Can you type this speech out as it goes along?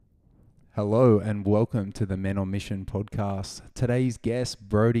Hello and welcome to the Men on Mission podcast. Today's guest,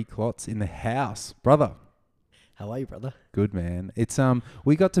 Brody Klotz, in the house. Brother, How are you, brother? good man. It's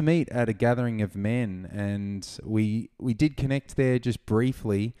we got to meet at a gathering of men and we did connect there just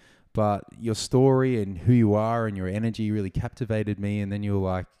briefly, but your story and who you are and your energy really captivated me, and then you were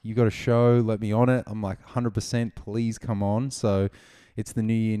like, you got a show, let me on it. I'm like 100%, please come on. So it's the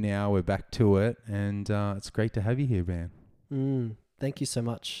new year now, we're back to it, and it's great to have you here, man. Thank you so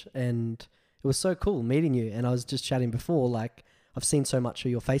much. And it was so cool meeting you. And I was just chatting before, like, I've seen so much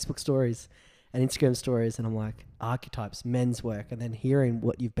of your Facebook stories and Instagram stories, and I'm like, archetypes, men's work. And then hearing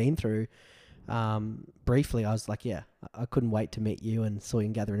what you've been through briefly, I was like, yeah, I couldn't wait to meet you, and saw you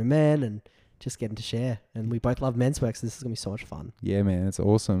in Gathering of Men and just getting to share. And we both love men's work, so this is going to be so much fun. Yeah, man, it's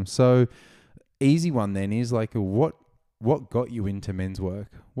awesome. So easy one then is like, what got you into men's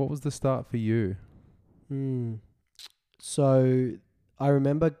work? What was the start for you? So I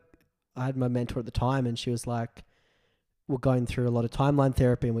remember I had my mentor at the time, and she was like, we're going through a lot of timeline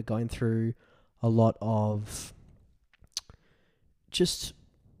therapy, and we're going through a lot of just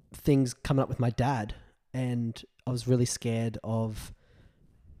things coming up with my dad. And I was really scared of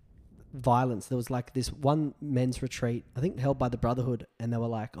violence. There was like this one men's retreat, I think held by the Brotherhood, and they were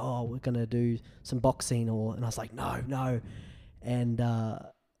like, oh, we're going to do some boxing, and I was like, no. And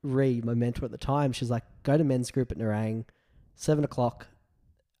Ree, my mentor at the time, she's like, go to men's group at Nerang, 7:00.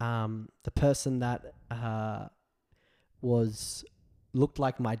 The person that looked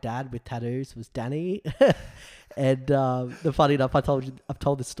like my dad with tattoos was Danny. And the funny enough, I've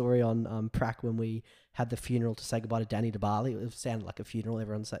told this story on Prac when we had the funeral to say goodbye to Danny DeBarley. It sounded like a funeral,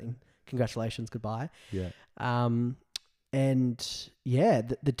 everyone saying congratulations, goodbye. Yeah. And yeah,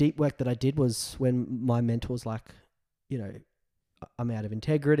 the deep work that I did was when my mentor was like, you know, I'm out of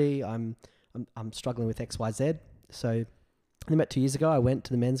integrity. I'm struggling with XYZ. So about 2 years ago, I went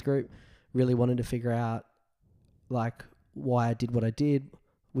to the men's group, really wanted to figure out like why I did what I did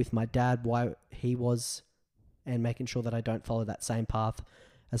with my dad, why he was, and making sure that I don't follow that same path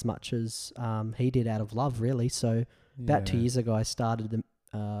as much as he did out of love, really. So about 2 years ago, I started the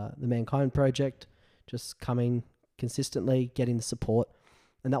Mankind Project, just coming consistently, getting the support.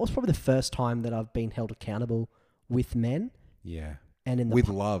 And that was probably the first time that I've been held accountable with men. Yeah. And in the with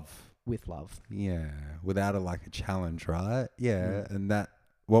love. With love. Yeah. Without a challenge, right? Yeah. And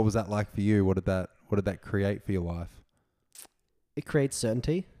what was that like for you? What did that create for your life? It creates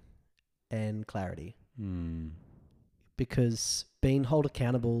certainty and clarity. Because being held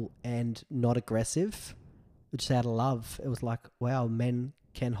accountable and not aggressive, which is out of love, it was like, wow, men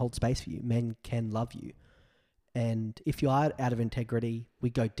can hold space for you. Men can love you. And if you are out of integrity, we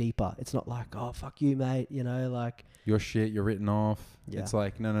go deeper. It's not like, oh, fuck you, mate. You know, like... You're shit, you're written off. Yeah. It's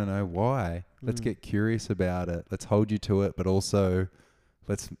like, no. Why? Let's get curious about it. Let's hold you to it, but also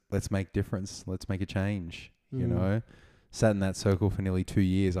let's make difference. Let's make a change, you know? Sat in that circle for nearly 2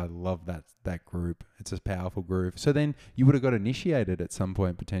 years. I love that group. It's a powerful group. So then you would have got initiated at some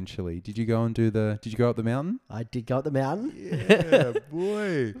point, potentially. Did you go up the mountain? I did go up the mountain. Yeah,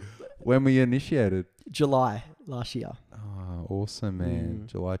 boy. When were you initiated? July last year. Oh, awesome, man.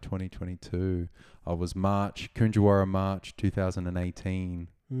 July 2022. I was Coonawarra March 2018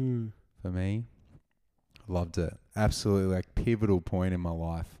 for me. Loved it. Absolutely, like, pivotal point in my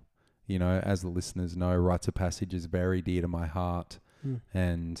life. You know, as the listeners know, Rites of Passage is very dear to my heart,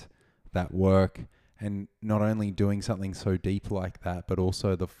 and that work, and not only doing something so deep like that, but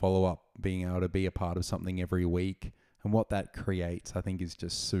also the follow-up, being able to be a part of something every week, and what that creates, I think, is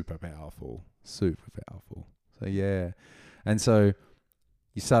just super powerful. Super powerful. So, yeah. And so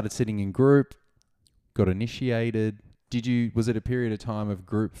you started sitting in group, got initiated. Was it a period of time of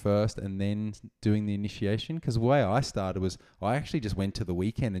group first and then doing the initiation? Because the way I started was I actually just went to the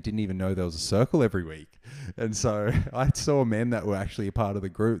weekend and didn't even know there was a circle every week. And so I saw men that were actually a part of the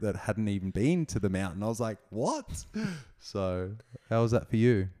group that hadn't even been to the mountain. I was like, what? So how was that for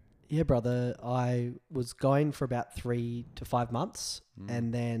you? Yeah, brother. I was going for about 3 to 5 months.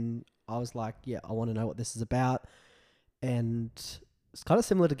 And then I was like, yeah, I want to know what this is about. And it's kind of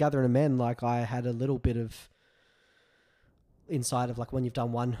similar to Gathering of Men. Like, I had a little bit of inside of, like, when you've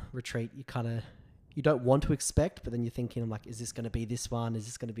done one retreat, you don't want to expect, but then you're thinking, I'm like, is this going to be this one? Is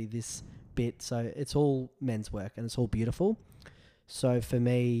this going to be this bit? So it's all men's work and it's all beautiful. So for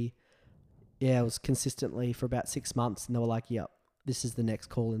me, yeah, it was consistently for about 6 months, and they were like, yep, this is the next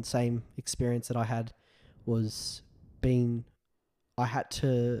call. And same experience that I had was I had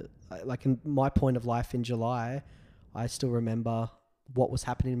to, like, in my point of life in July, I still remember what was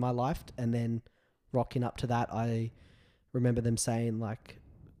happening in my life. And then rocking up to that, I remember them saying, like,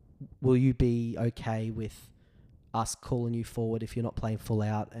 will you be okay with us calling you forward if you're not playing full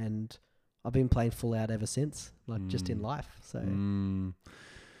out? And I've been playing full out ever since, like just in life. So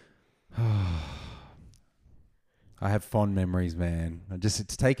I have fond memories, man.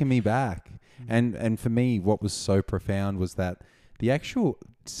 It's taken me back. And for me, what was so profound was that the actual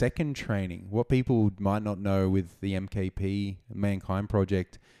second training, what people might not know with the MKP, Mankind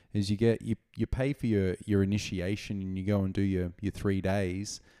Project, is you pay for your initiation and you go and do your 3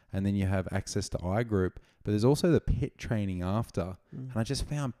 days, and then you have access to iGroup. But there's also the pit training after. And I just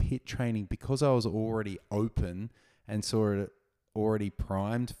found pit training, because I was already open and sort of already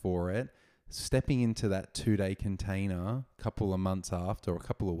primed for it, stepping into that 2-day container a couple of months after, or a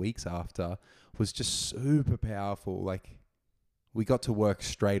couple of weeks after, was just super powerful. Like, we got to work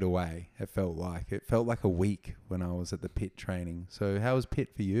straight away. It felt like a week when I was at the pit training. So how was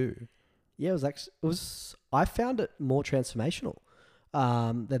pit for you? Yeah, I found it more transformational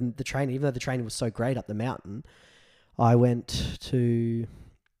than the training. Even though the training was so great up the mountain, I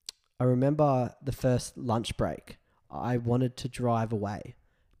remember the first lunch break, I wanted to drive away.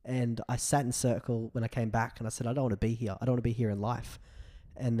 And I sat in circle when I came back, and I said, I don't want to be here. I don't want to be here in life.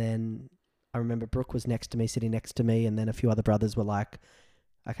 And then I remember Brooke was sitting next to me, and then a few other brothers were like,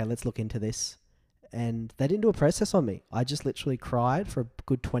 okay, let's look into this. And they didn't do a process on me. I just literally cried for a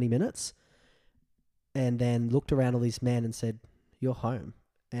good 20 minutes and then looked around all these men and said, you're home.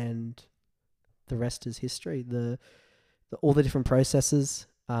 And the rest is history. All the different processes.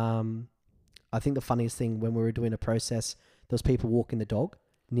 I think the funniest thing, when we were doing a process, there was people walking the dog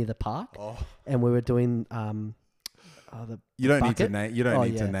near the park, and we were doing you don't need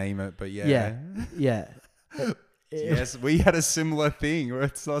to name it, but yeah. Yes, we had a similar thing where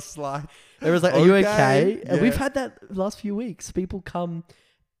it's just like, it was like, are you okay? And we've had that the last few weeks. People come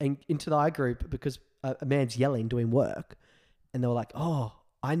into the iGroup because a man's yelling doing work, and they were like, oh,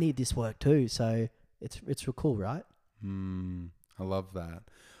 I need this work too. So it's real cool, right? I love that.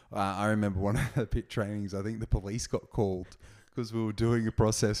 I remember one of the pit trainings, I think the police got called because we were doing a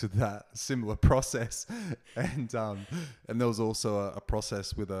process with that similar process, and there was also a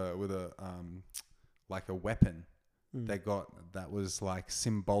process with a like a weapon that was like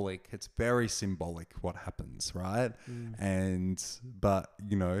symbolic. It's very symbolic what happens, right? But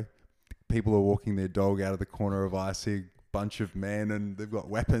you know, people are walking their dog out of the corner of I see a bunch of men and they've got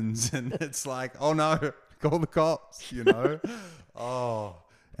weapons, and it's like, oh no, call the cops, you know.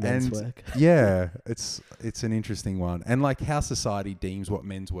 Men's work. Yeah, it's an interesting one. And like how society deems what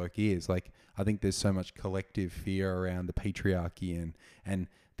men's work is. Like, I think there's so much collective fear around the patriarchy and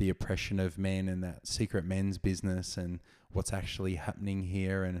the oppression of men and that secret men's business and what's actually happening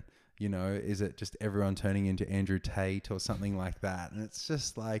here. And, you know, is it just everyone turning into Andrew Tate or something like that? And it's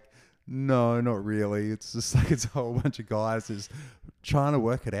just like, no, not really. It's just like it's a whole bunch of guys just trying to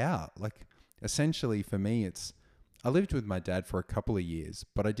work it out. Like, essentially for me, I lived with my dad for a couple of years,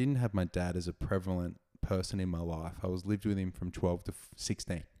 but I didn't have my dad as a prevalent person in my life. I lived with him from 12 to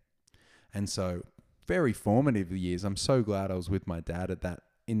 16. And so very formative years. I'm so glad I was with my dad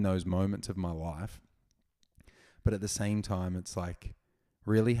in those moments of my life. But at the same time, it's like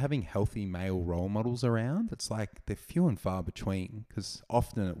really having healthy male role models around. It's like they're few and far between, because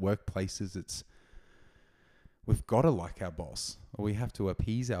often at workplaces, we've got to like our boss, or we have to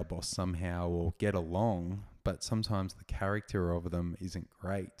appease our boss somehow or get along. But sometimes the character of them isn't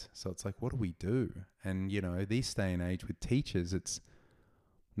great. So it's like, what do we do? And, you know, this day and age with teachers, it's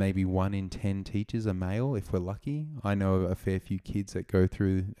maybe 1 in 10 teachers are male, if we're lucky. I know a fair few kids that go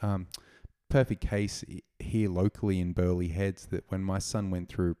through, perfect case here locally in Burleigh Heads, that when my son went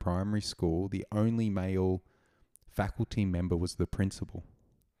through primary school, the only male faculty member was the principal.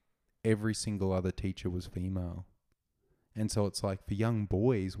 Every single other teacher was female. And so it's like, for young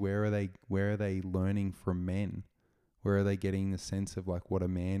boys, where are they learning from men? Where are they getting the sense of like what a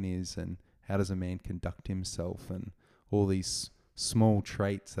man is and how does a man conduct himself, and all these small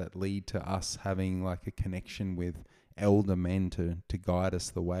traits that lead to us having like a connection with elder men to guide us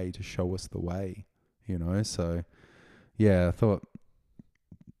the way, to show us the way, you know? So yeah, I thought,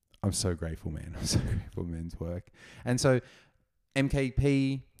 I'm so grateful, man. I'm so grateful for men's work. And so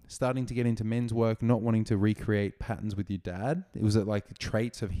MKP, starting to get into men's work, not wanting to recreate patterns with your dad. Was it like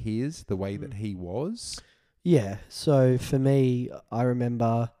traits of his, the way that he was? Yeah. So for me, I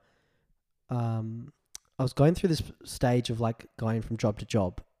remember I was going through this stage of like going from job to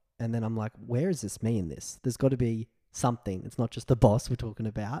job. And then I'm like, where is this me in this? There's got to be something. It's not just the boss we're talking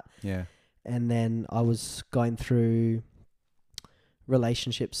about. Yeah. And then I was going through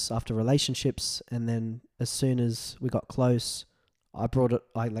relationships after relationships. And then as soon as we got close, I pulled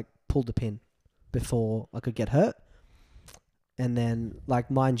the pin before I could get hurt. And then,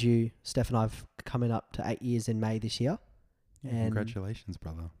 like, mind you, Steph and I've coming up to 8 years in May this year. Yeah, congratulations,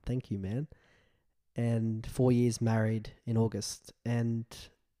 brother. Thank you, man. And 4 years married in August. And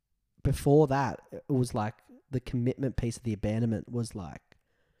before that, it was like the commitment piece of the abandonment was like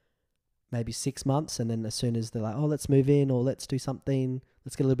maybe 6 months. And then as soon as they're like, oh, let's move in or let's do something,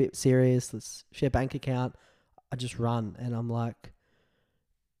 let's get a little bit serious, let's share bank account, I just run. And I'm like,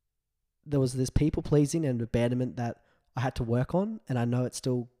 there was this people pleasing and abandonment that I had to work on. And I know it's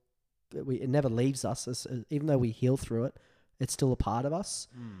still, it never leaves us. Even though we heal through it, it's still a part of us.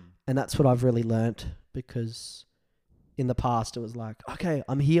 And that's what I've really learnt, because in the past it was like, okay,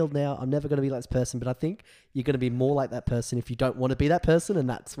 I'm healed now, I'm never going to be like this person. But I think you're going to be more like that person if you don't want to be that person. And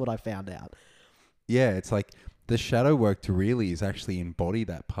that's what I found out. Yeah, it's like the shadow work to really is actually embody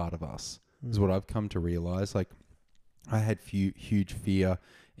that part of us, is what I've come to realize. Like, I had huge fear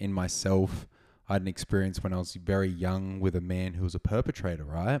in myself. I had an experience when I was very young with a man who was a perpetrator,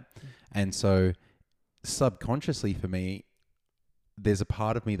 right? And so subconsciously for me, there's a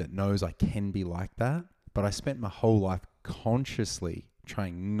part of me that knows I can be like that, but I spent my whole life consciously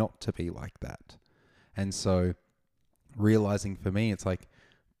trying not to be like that. And so realizing for me, it's like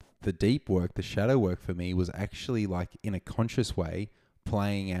the deep work, the shadow work for me was actually like in a conscious way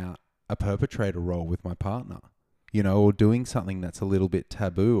playing out a perpetrator role with my partner, you know, or doing something that's a little bit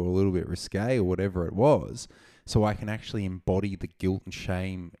taboo or a little bit risque or whatever it was. So I can actually embody the guilt and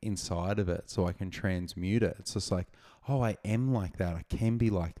shame inside of it, so I can transmute it. It's just like, oh, I am like that. I can be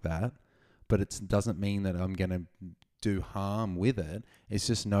like that, but it doesn't mean that I'm going to do harm with it. It's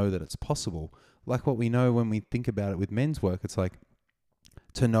just know that it's possible. Like what we know when we think about it with men's work, it's like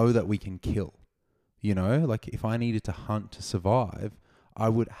to know that we can kill, you know, like if I needed to hunt to survive, I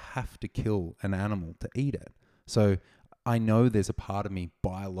would have to kill an animal to eat it. So I know there's a part of me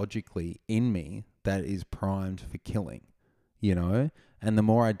biologically in me that is primed for killing, you know, and the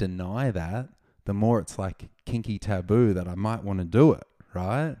more I deny that, the more it's like kinky taboo that I might want to do it,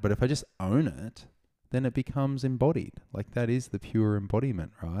 right? But if I just own it, then it becomes embodied. Like that is the pure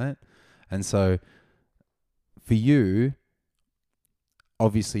embodiment, right? And so for you,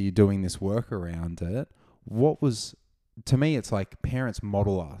 obviously you're doing this work around it. What was, to me, it's like parents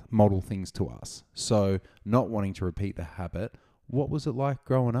model things to us. So not wanting to repeat the habit, what was it like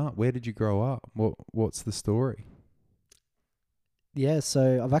growing up? Where did you grow up? What's the story? Yeah,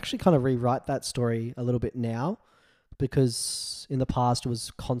 so I've actually kind of rewrite that story a little bit now, because in the past it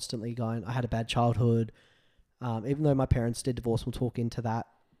was constantly going, I had a bad childhood. Even though my parents did divorce, we'll talk into that.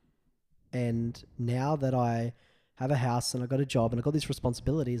 And now that I have a house and I got a job and I got these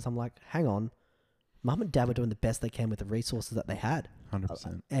responsibilities, I'm like, hang on, mum and dad were doing the best they can with the resources that they had.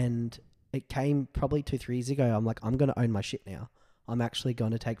 100%. And it came probably 2-3 years ago. I'm like, I'm going to own my shit now. I'm actually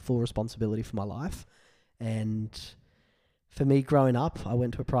going to take full responsibility for my life. And for me, growing up, I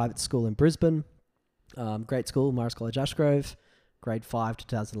went to a private school in Brisbane. Great school, Morris College Ashgrove, grade 5 to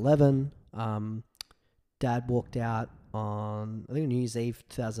 2011. Dad walked out on, I think, New Year's Eve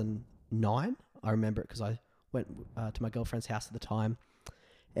 2009. I remember it because I went to my girlfriend's house at the time.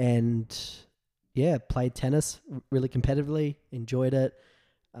 And yeah, played tennis really competitively, enjoyed it.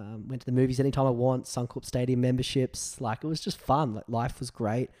 Went to the movies anytime I want, Suncorp Stadium memberships. Like, it was just fun. Like, life was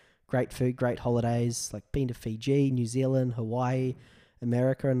great. Great food, great holidays. Like, been to Fiji, New Zealand, Hawaii,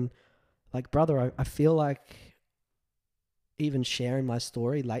 America. And like, brother, I feel like even sharing my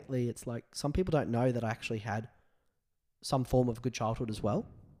story lately, it's like some people don't know that I actually had some form of good childhood as well.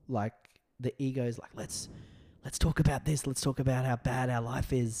 Like, the ego is like, let's talk about this. Let's talk about how bad our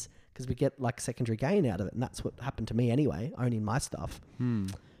life is, because we get like secondary gain out of it. And that's what happened to me anyway, owning my stuff.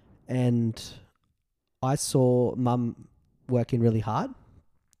 And I saw mum working really hard,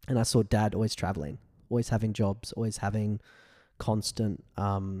 and I saw dad always traveling, always having jobs, always having constant,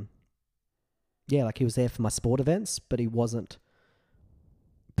 like he was there for my sport events, but he wasn't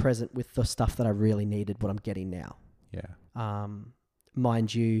present with the stuff that I really needed, what I'm getting now. Yeah.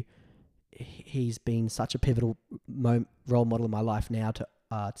 Mind you, he's been such a pivotal role model in my life now to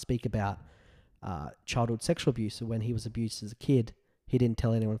speak about childhood sexual abuse. So when he was abused as a kid, he didn't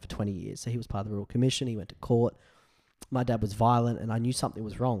tell anyone for 20 years. So he was part of the Royal Commission. He went to court. My dad was violent, and I knew something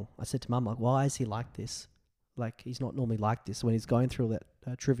was wrong. I said to mum, like, why is he like this? Like, he's not normally like this. When he's going through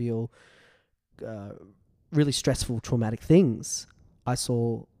that trivial, really stressful, traumatic things, I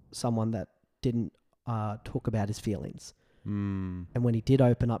saw someone that didn't talk about his feelings. And when he did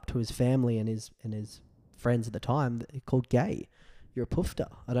open up to his family and his friends at the time, he called gay. You're a poofter.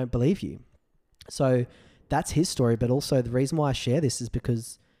 I don't believe you. So that's his story. But also the reason why I share this is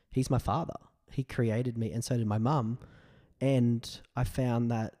because he's my father. He created me, and so did my mum. And I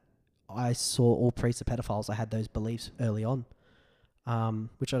found that I saw all priests are pedophiles. I had those beliefs early on.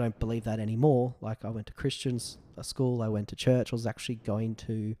 which I don't believe that anymore. Like I went to Christians school, I went to church. I was actually going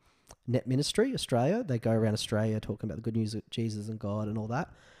to Net Ministry Australia. They go around Australia talking about the good news of Jesus and God and all that.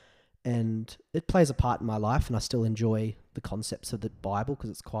 And it plays a part in my life, and I still enjoy the concepts of the Bible because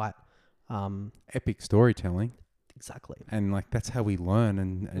it's quite epic storytelling. Exactly. And like that's how we learn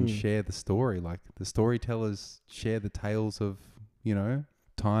and share the story. Like the storytellers share the tales of, you know,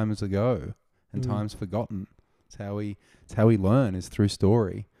 times ago and times forgotten. It's how we learn, is through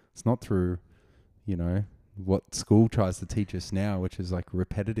story. It's not through, you know, what school tries to teach us now, which is like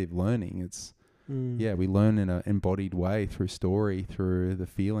repetitive learning. It's yeah, we learn in an embodied way through story, through the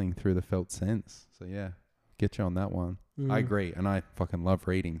feeling, through the felt sense. So yeah, get you on that one. I agree, and I fucking love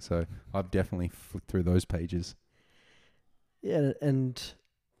reading, so I've definitely flipped through those pages. Yeah, and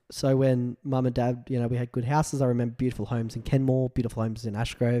so when Mum and Dad, you know, we had good houses. I remember beautiful homes in Kenmore, beautiful homes in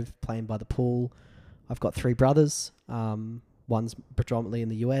Ashgrove, playing by the pool. I've got 3 brothers. One's predominantly in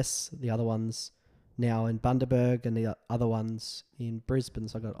the US, the other one's now in Bundaberg, and the other one's in Brisbane.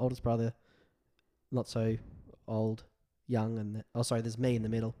 So I've got an oldest brother, not so old, young, and there's me in the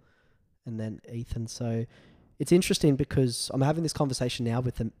middle, and then Ethan. So it's interesting because I'm having this conversation now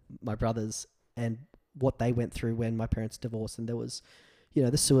with my brothers and what they went through when my parents divorced, and there was, you know,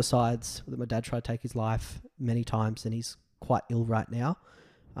 the suicides that my dad tried to take his life many times, and he's quite ill right now,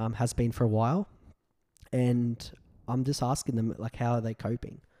 has been for a while. And I'm just asking them, like, how are they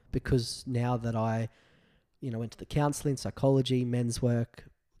coping? Because now that I, you know, went to the counselling, psychology, men's work,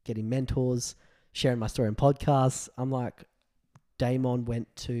 getting mentors, sharing my story in podcasts, I'm like, Damon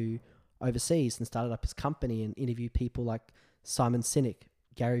went to overseas and started up his company and interviewed people like Simon Sinek,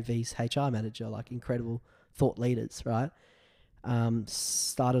 Gary Vee's HR manager, like incredible thought leaders, right?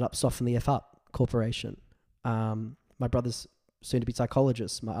 Started up Soften the F Up Corporation. My brother's soon to be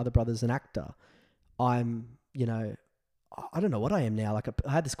psychologist. My other brother's an actor. I'm, you know, I don't know what I am now. Like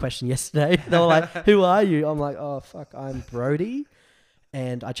I had this question yesterday. They were like, who are you? I'm like, oh, fuck, I'm Brody.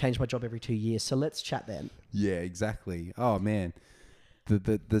 And I change my job every 2 years. So let's chat then. Yeah, exactly. Oh, man.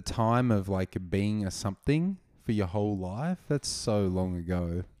 The time of like being a something for your whole life, that's so long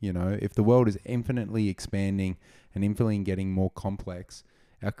ago. You know, if the world is infinitely expanding and infinitely getting more complex,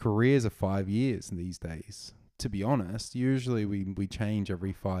 our careers are 5 years these days. To be honest, usually we change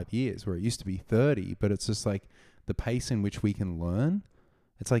every 5 years, where it used to be 30, but it's just like the pace in which we can learn.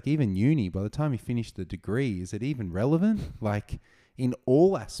 It's like even uni, by the time you finish the degree, is it even relevant? Like in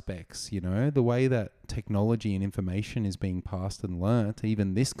all aspects, you know, the way that technology and information is being passed and learnt,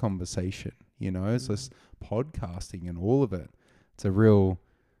 even this conversation, you know, it's just podcasting and all of it. It's a real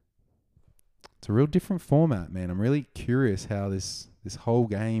different format, man. I'm really curious how this whole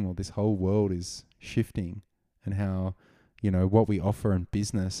game or this whole world is shifting, and how, you know, what we offer in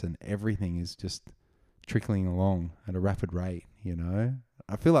business and everything is just trickling along at a rapid rate, you know.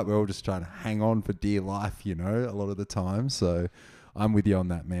 I feel like we're all just trying to hang on for dear life, you know, a lot of the time. So I'm with you on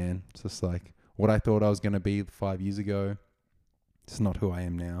that, man. It's just like what I thought I was going to be 5 years ago, it's not who I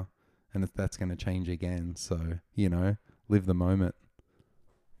am now. And that's going to change again. So, you know, live the moment.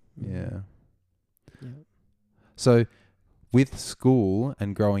 Yeah. So with school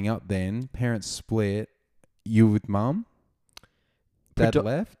and growing up then, parents split, you with mum? Dad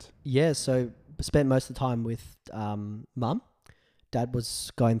left? Yeah, so spent most of the time with mum. Dad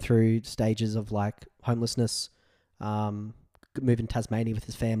was going through stages of like homelessness, moving to Tasmania with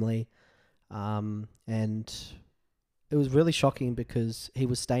his family. And it was really shocking because he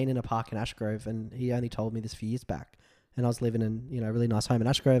was staying in a park in Ashgrove, and he only told me this a few years back. And I was living in, you know, a really nice home in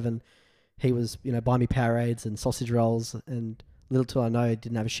Ashgrove, and he was, you know, buying me Powerades and sausage rolls, and little till I know,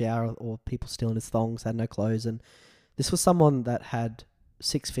 didn't have a shower, or people stealing his thongs, had no clothes. And this was someone that had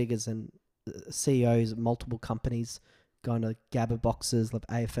 6 figures and CEOs of multiple companies, going to Gabba boxes, like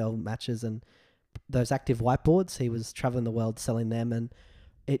AFL matches, and those active whiteboards. He was traveling the world selling them, and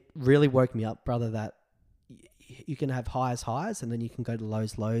it really woke me up, brother, that you can have highs, and then you can go to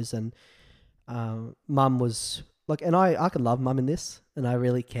lows. And mum was like, and I can love mum in this, and I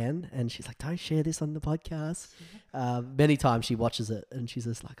really can. And she's like, don't share this on the podcast. Many times she watches it, and she's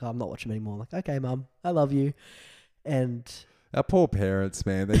just like, oh, I'm not watching anymore. I'm like, okay, mum, I love you. And our poor parents,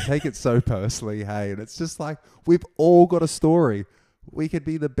 man, they take it so personally, hey, and it's just like, we've all got a story. We could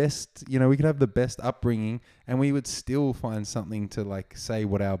be the best, you know, we could have the best upbringing, and we would still find something to like say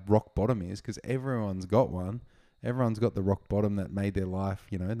what our rock bottom is, because everyone's got one. Everyone's got the rock bottom that made their life,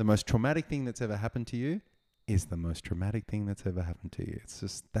 you know, the most traumatic thing that's ever happened to you is the most traumatic thing that's ever happened to you. It's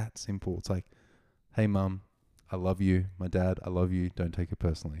just that simple. It's like, hey, mum, I love you. My dad, I love you. Don't take it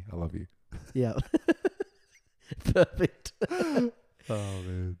personally. I love you. Yeah. Perfect. Oh,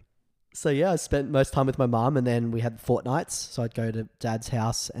 man. So yeah, I spent most time with my mum, and then we had fortnights. So I'd go to Dad's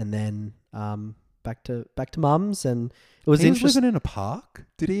house, and then back to mum's, and it was He was interesting. living in a park.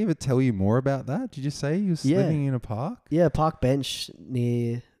 Did he ever tell you more about that? Did you say he was living in a park? Yeah, park bench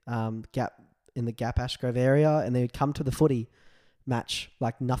near Gap in the Gap Ashgrove area, and they would come to the footy match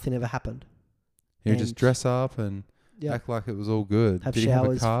like nothing ever happened. He would just dress up and act like it was all good. Have Did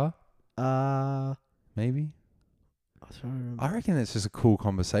showers. he have a car? Maybe. I reckon it's just a cool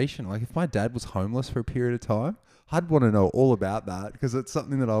conversation. Like if my dad was homeless for a period of time, I'd want to know all about that, because it's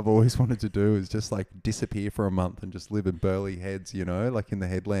something that I've always wanted to do, is just like disappear for a month and just live in Burleigh Heads, you know, like in the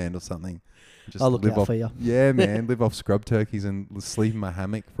headland or something. Just I'll look live out off, for you. Yeah, man, live off scrub turkeys and sleep in my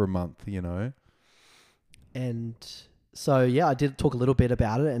hammock for a month, you know. And so yeah, I did talk a little bit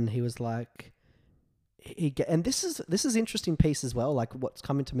about it, and he was like, and this is interesting piece as well. Like what's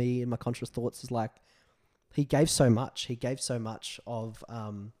coming to me in my conscious thoughts is like, he gave so much. He gave so much of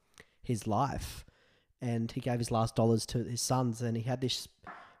his life, and he gave his last dollars to his sons. And he had this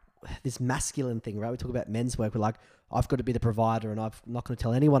masculine thing, right? We talk about men's work. We're like, I've got to be the provider, and I'm not going to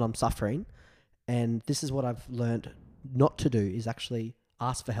tell anyone I'm suffering. And this is what I've learned not to do, is actually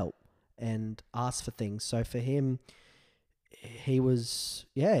ask for help and ask for things. So for him, he was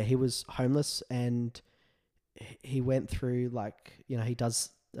homeless, and he went through, like, you know, he does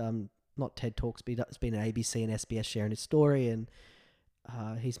not TED Talks, but he's been at ABC and SBS sharing his story, and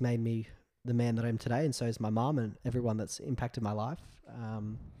he's made me the man that I am today, and so is my mum and everyone that's impacted my life.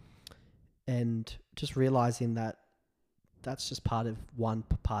 And just realizing that that's just one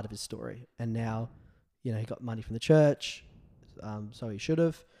part of his story. And now, you know, he got money from the church, so he should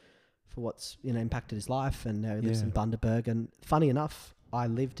have, for what's, you know, impacted his life, and now he lives in Bundaberg. And funny enough, I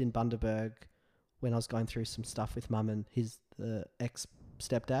lived in Bundaberg when I was going through some stuff with mum and the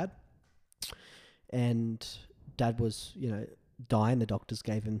ex-stepdad. And Dad was, you know, dying. The doctors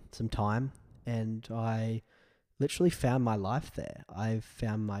gave him some time, and I literally found my life there. I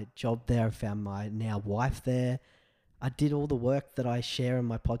found my job there. I found my now wife there. I did all the work that I share in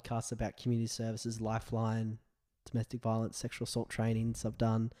my podcast about community services, Lifeline, domestic violence, sexual assault trainings I've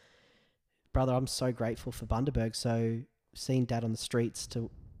done. Brother, I'm so grateful for Bundaberg. So seeing Dad on the streets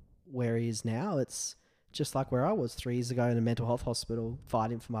to where he is now, it's just like where I was 3 years ago in a mental health hospital,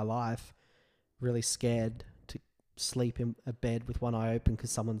 fighting for my life, really scared to sleep in a bed with one eye open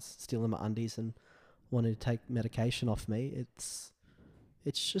because someone's still in my undies and wanted to take medication off me. It's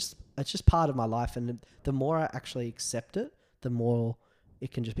just part of my life, and the more I actually accept it, the more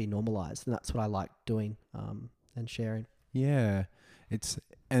it can just be normalized, and that's what I like doing and sharing. Yeah,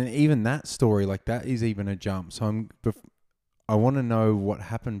 and even that story, like that is even a jump. So I want to know what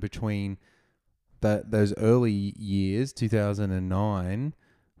happened between those early years, 2009,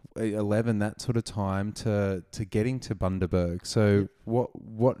 11, that sort of time, to getting to Bundaberg. So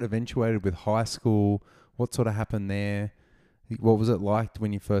what eventuated with high school? What sort of happened there? What was it like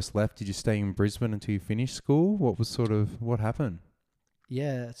when you first left? Did you stay in Brisbane until you finished school? What happened?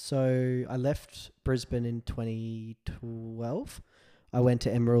 Yeah, so I left Brisbane in 2012. I went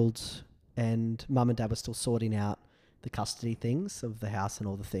to Emerald, and Mum and Dad were still sorting out the custody things of the house and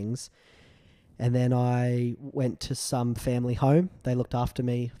all the things. And then I went to some family home. They looked after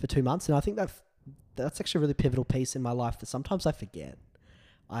me for 2 months, and I think that's actually a really pivotal piece in my life that sometimes I forget.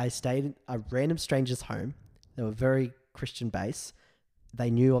 I stayed in a random stranger's home. They were very Christian based.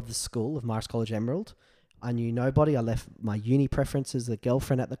 They knew of the school of Marist College Emerald. I knew nobody. I left my uni preferences, the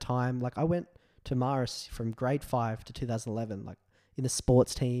girlfriend at the time. Like, I went to Marist from grade 5 to 2011, like in the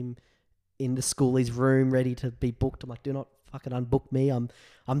sports team, in the schoolie's room, ready to be booked. I'm like, do not fucking unbook me. I'm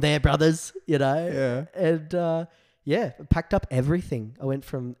there, brothers, you know? Yeah. And packed up everything. I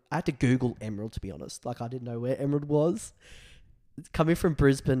had to Google Emerald, to be honest. Like, I didn't know where Emerald was. Coming from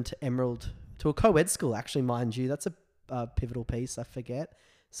Brisbane to Emerald, to a co-ed school, actually, mind you. That's a pivotal piece, I forget.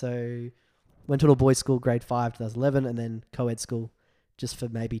 So went to a boys' school, grade 5, 2011, and then co-ed school just for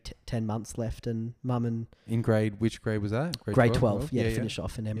maybe 10 months left. And mum and... Which grade was that? Grade 12, to finish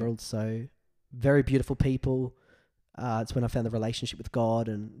off in Emerald. Yeah. So very beautiful people. It's when I found the relationship with God,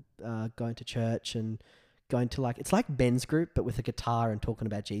 and going to church and going to, like, it's like men's group, but with a guitar and talking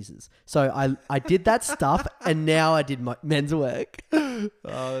about Jesus. So I did that stuff, and now I did my men's work. Oh,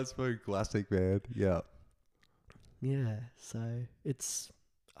 that's very classic, man. Yeah. Yeah. So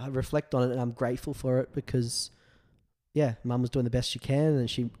I reflect on it, and I'm grateful for it because, yeah, Mum was doing the best she can, and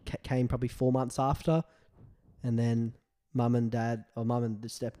she came probably 4 months after, and then Mum and the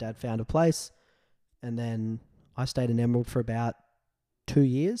stepdad found a place, and then I stayed in Emerald for about 2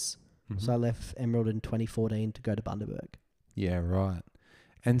 years. Mm-hmm. So I left Emerald in 2014 to go to Bundaberg. Yeah, right.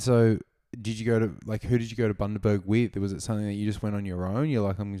 And so did you go to, like, who did you go to Bundaberg with? Was it something that you just went on your own? You're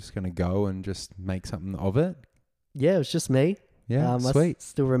like, I'm just going to go and just make something of it? Yeah, it was just me. Yeah, sweet.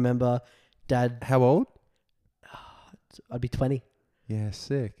 Still remember Dad. How old? I'd be 20. Yeah,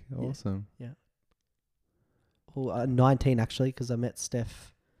 sick. Awesome. Yeah. Well, 19 actually, because I met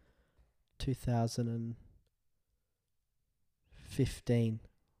Steph 2015.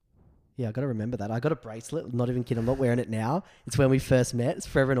 Yeah, I got to remember that. I got a bracelet. Not even kidding. I'm not wearing it now. It's when we first met. It's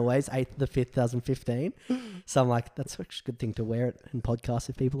forever and always, 8th of the 5th, 2015. So I'm like, that's a good thing to wear it in podcasts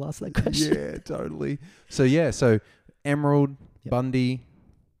if people ask that question. Yeah, totally. So Emerald, Bundy,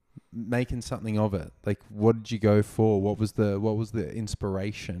 making something of it. Like, what did you go for? What was the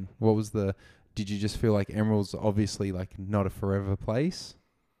inspiration? Did you just feel like Emerald's obviously like not a forever place?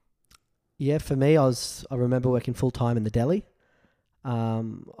 Yeah, for me, I remember working full time in the deli.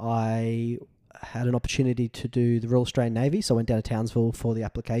 I had an opportunity to do the Royal Australian Navy, so I went down to Townsville for the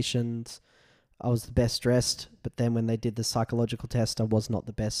applications. I was the best dressed, but then when they did the psychological test, I was not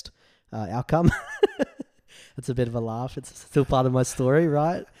the best outcome. It's a bit of a laugh. It's still part of my story,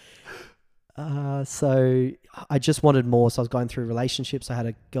 right? So I just wanted more. So I was going through relationships. I had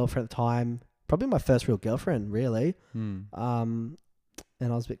a girlfriend at the time, probably my first real girlfriend, really. And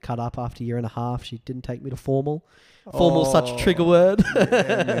I was a bit cut up after a year and a half. She didn't take me to formal. Formal, such a trigger word.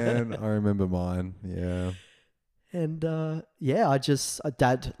 Yeah, man. I remember mine. Yeah. And my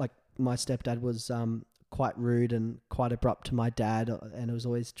stepdad was quite rude and quite abrupt to my dad, and it was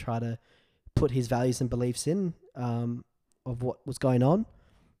always try to put his values and beliefs in of what was going on.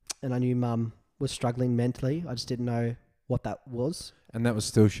 And I knew Mum was struggling mentally. I just didn't know what that was. And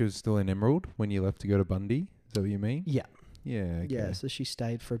she was still in Emerald when you left to go to Bundy? Is that what you mean? Yeah. Yeah. Okay. Yeah, so she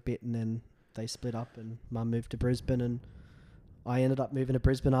stayed for a bit and then they split up and Mum moved to Brisbane and I ended up moving to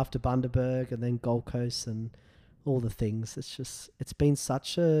Brisbane after Bundaberg and then Gold Coast and all the things. It's been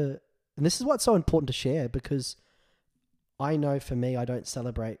and this is what's so important to share, because I know for me, I don't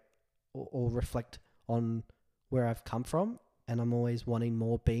celebrate or reflect on where I've come from, and I'm always wanting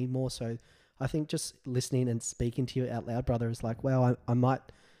more, being more. So I think just listening and speaking to you out loud, brother, is like, wow, I might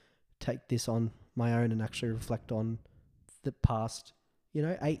take this on my own and actually reflect on the past,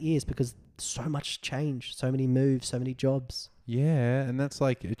 8 years, because so much change, so many moves, so many jobs. Yeah, and that's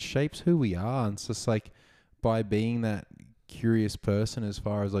like, it shapes who we are. And it's just like, by being that curious person, as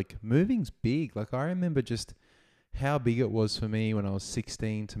far as like moving's big. Like, I remember just how big it was for me when I was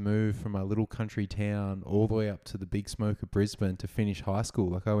 16 to move from my little country town all the way up to the big smoke of Brisbane to finish high school.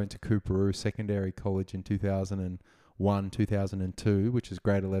 Like, I went to Coorparoo Secondary College in 2001, 2002, which is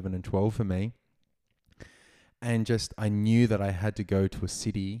grade 11 and 12 for me. And just, I knew that I had to go to a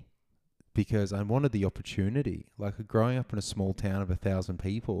city because I wanted the opportunity. Like, growing up in a small town of 1,000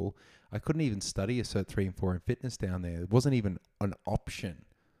 people, I couldn't even study a Cert 3 and 4 in fitness down there. It wasn't even an option.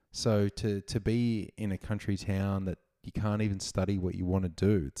 So to be in a country town that you can't even study what you want to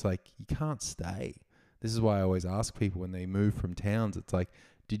do, it's like, you can't stay. This is why I always ask people when they move from towns, it's like,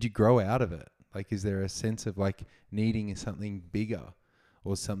 did you grow out of it? Like, is there a sense of like needing something bigger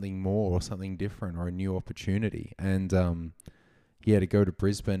or something more or something different or a new opportunity? And to go to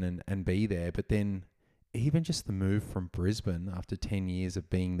Brisbane and be there. But then even just the move from Brisbane after 10 years of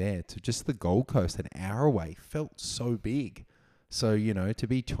being there to just the Gold Coast, an hour away, felt so big. So, to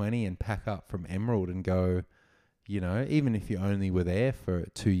be 20 and pack up from Emerald and go, even if you only were there for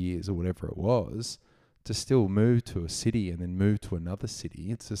 2 years or whatever it was, to still move to a city and then move to another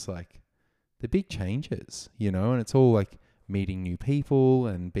city, it's just like the big changes, and it's all like meeting new people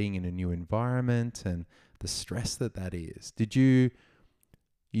and being in a new environment and the stress that is.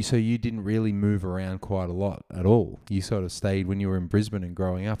 So you didn't really move around quite a lot at all. You sort of stayed when you were in Brisbane and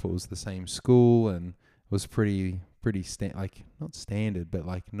growing up. It was the same school and it was pretty not standard, but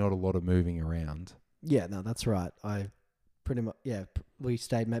like not a lot of moving around. Yeah, no, that's right. I pretty much, we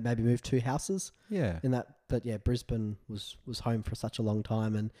stayed, maybe moved 2 houses. Yeah. In that, but yeah, Brisbane was home for such a long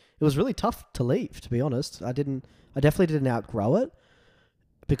time and it was really tough to leave, to be honest. I definitely didn't outgrow it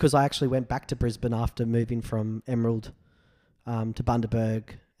because I actually went back to Brisbane after moving from Emerald to Bundaberg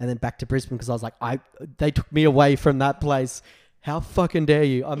and then back to Brisbane because I was like, they took me away from that place. How fucking dare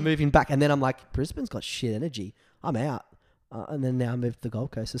you? I'm moving back. And then I'm like, Brisbane's got shit energy. I'm out. And then now I moved to the Gold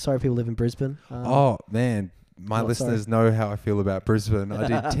Coast. So sorry if people live in Brisbane. Oh, man. My listeners know how I feel about Brisbane. I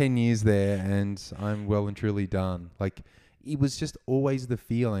did 10 years there and I'm well and truly done. Like, it was just always the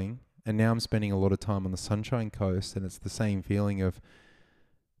feeling. And now I'm spending a lot of time on the Sunshine Coast and it's the same feeling of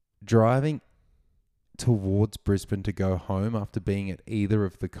driving towards Brisbane to go home after being at either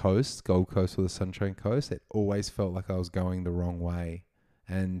of the coasts, Gold Coast or the Sunshine Coast. It always felt like I was going the wrong way.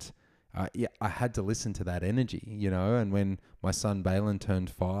 And I had to listen to that energy, and when my son Balin turned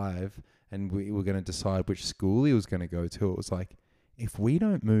 5 and we were going to decide which school he was going to go to. It was like, if we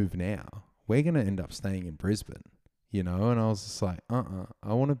don't move now, we're going to end up staying in Brisbane, you know? And I was just like,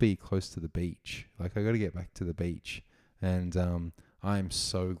 I want to be close to the beach. Like, I got to get back to the beach. And I am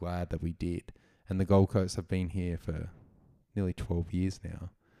so glad that we did. And the Gold Coast, I've been here for nearly 12 years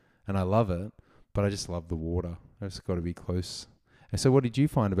now. And I love it, but I just love the water. I just got to be close. And so what did you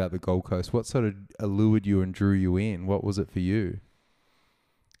find about the Gold Coast? What sort of allured you and drew you in? What was it for you?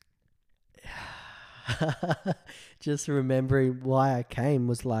 Just remembering why I came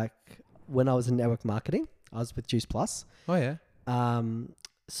was like when I was in network marketing, I was with Juice Plus. Oh, yeah.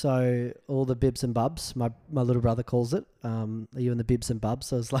 So all the bibs and bubs, my little brother calls it, are you in the bibs and bubs?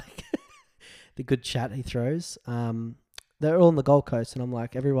 So it's like the good chat he throws. They're all on the Gold Coast, and I'm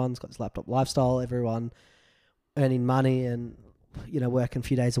like, everyone's got this laptop lifestyle, everyone earning money and, you know, working a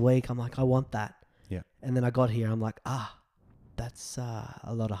few days a week. I'm like, I want that. Yeah. And then I got here, I'm like, that's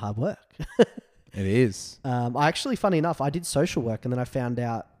a lot of hard work. It is. I actually, funny enough, I did social work, and then I found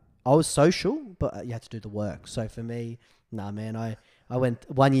out I was social, but you had to do the work. So for me, man, I went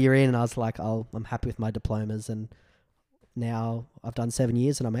 1 year in and I was like, I'm happy with my diplomas, and now I've done 7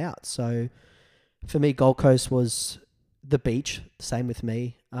 years and I'm out. So for me, Gold Coast was the beach. Same with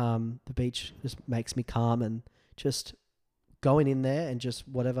me. The beach just makes me calm, and just going in there and just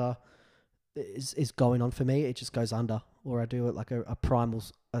whatever is going on for me, it just goes under. Or I do it like a primal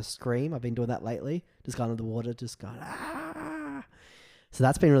scream. I've been doing that lately. Just going under the water, just going, ah. So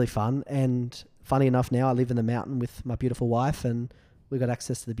that's been really fun. And funny enough, now I live in the mountain with my beautiful wife, and we got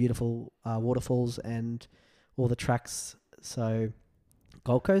access to the beautiful waterfalls and all the tracks. So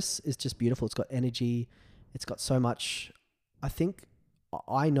Gold Coast is just beautiful. It's got energy. It's got so much. I think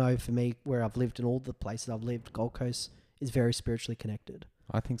I know for me, where I've lived in all the places I've lived, Gold Coast is very spiritually connected.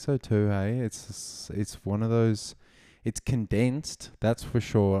 I think so too, hey? It's one of those, it's condensed, that's for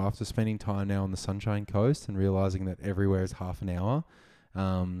sure. After spending time now on the Sunshine Coast and realizing that everywhere is half an hour,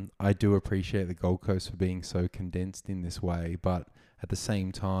 I do appreciate the Gold Coast for being so condensed in this way. But at the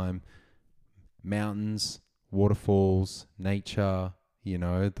same time, mountains, waterfalls, nature, you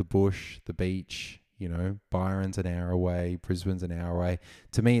know, the bush, the beach, you know, Byron's an hour away, Brisbane's an hour away.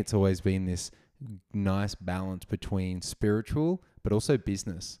 To me, it's always been this nice balance between spiritual but also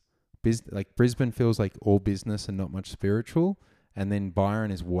business. Like Brisbane feels like all business and not much spiritual, and then Byron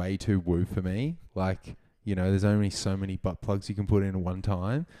is way too woo for me. Like, you know, there's only so many butt plugs you can put in at one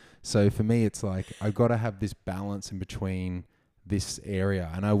time. So for me, it's like I've got to have this balance in between this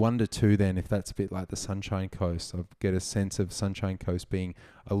area. And I wonder too then if that's a bit like the Sunshine Coast. I get a sense of Sunshine Coast being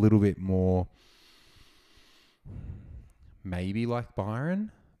a little bit more maybe like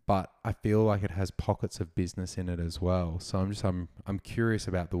Byron, but I feel like it has pockets of business in it as well. So I'm curious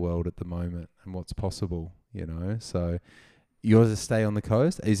about the world at the moment and what's possible, you know. So yours is stay on the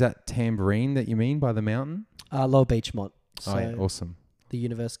coast. Is that Tamborine that you mean by the mountain? Lower Beachmont. So yeah, awesome. The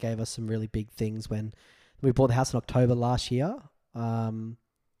universe gave us some really big things when we bought the house in October last year. Been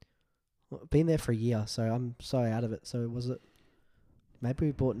there for a year, so I'm so out of it. So was it? Maybe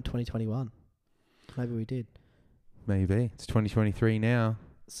we bought in 2021. Maybe we did. Maybe it's 2023 now.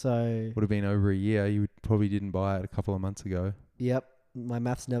 So would have been over a year. You probably didn't buy it a couple of months ago. Yep, my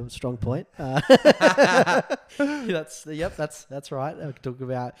maths never a strong point. That's right. I could talk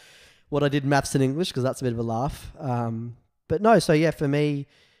about what I did maths and English because that's a bit of a laugh. But no, so yeah, for me,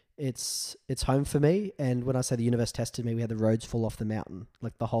 it's home for me. And when I say the universe tested me, we had the roads fall off the mountain,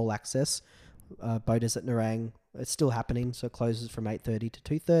 like the whole access. Boaters at Nerang, it's still happening. So it closes from 8:30 to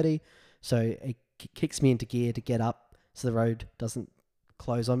 2:30. So it kicks me into gear to get up, so the road doesn't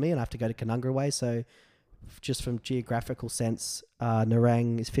close on me and I have to go to Canungra Way. So just from geographical sense,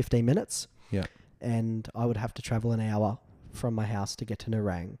 Nerang is 15 minutes. Yeah. And I would have to travel an hour from my house to get to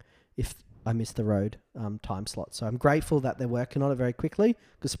Nerang if I miss the road time slot. So I'm grateful that they're working on it very quickly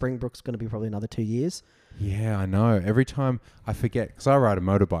because Springbrook's going to be probably another 2 years. Yeah, I know. Every time I forget, because I ride a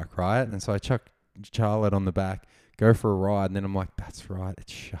motorbike, right? And so I chuck Charlotte on the back, go for a ride, and then I'm like, that's right,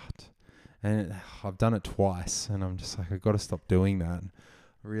 it's shut. And I've done it twice, and I'm just like, I've got to stop doing that.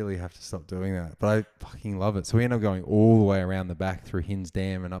 I really have to stop doing that. But I fucking love it. So we end up going all the way around the back through Hinds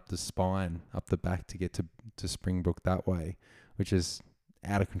Dam and up the spine, up the back to get to Springbrook that way, which is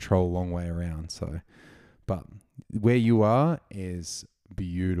out of control, long way around. So, but where you are is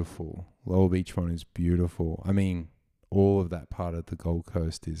beautiful. Lower Beachfront is beautiful. I mean, all of that part of the Gold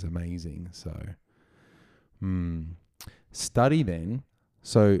Coast is amazing. So, study then.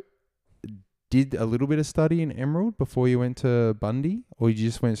 So, did a little bit of study in Emerald before you went to Bundy, or you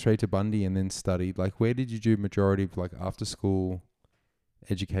just went straight to Bundy and then studied? Like, where did you do majority of like after school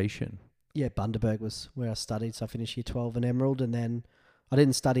education? Yeah, Bundaberg was where I studied. So I finished year 12 in Emerald, and then I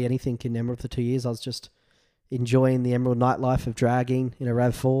didn't study anything in Emerald for 2 years. I was just enjoying the Emerald nightlife of dragging in a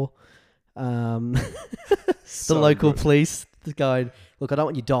RAV4. The local police going, look, I don't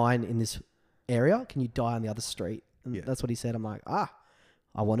want you dying in this area. Can you die on the other street? And that's what he said. I'm like, I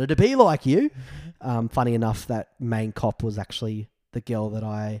wanted to be like you. Funny enough, that main cop was actually the girl that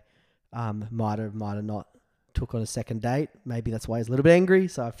I might have not took on a second date. Maybe that's why he's a little bit angry.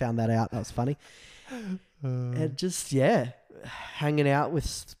 So I found that out. That was funny. And just, hanging out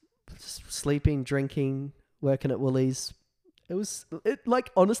with sleeping, drinking, working at Woolies.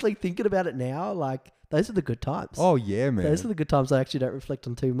 Honestly, thinking about it now, like, those are the good times. Oh, yeah, man. Those are the good times I actually don't reflect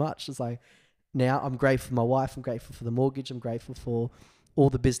on too much. It's like, now I'm grateful for my wife. I'm grateful for the mortgage. I'm grateful for all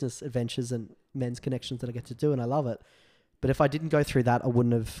the business adventures and men's connections that I get to do, and I love it. But if I didn't go through that, I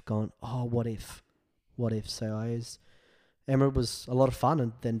wouldn't have gone, oh, what if? So Emerald was a lot of fun,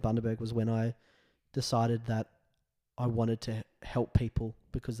 and then Bundaberg was when I decided that I wanted to help people,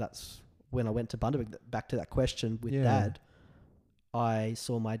 because that's when I went to Bundaberg. Back to that question with Dad, I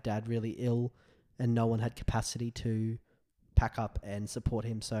saw my dad really ill and no one had capacity to pack up and support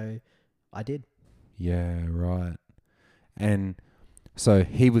him, so I did. Yeah, right. And so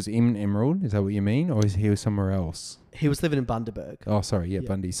he was in Emerald, is that what you mean? Or is he somewhere else? He was living in Bundaberg. Oh, sorry,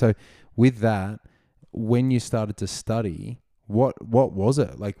 Bundy. So with that, when you started to study, what was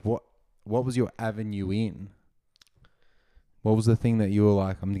it? Like, what was your avenue in? What was the thing that you were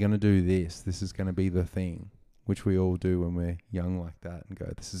like, I'm going to do this. This is going to be the thing, which we all do when we're young like that and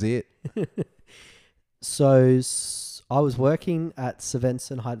go, this is it. So I was working at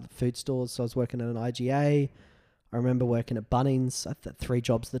Savents and Hyde food stores. So I was working at an IGA. I remember working at Bunnings. I had 3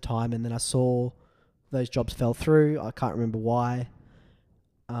 jobs at the time, and then I saw those jobs fell through. I can't remember why.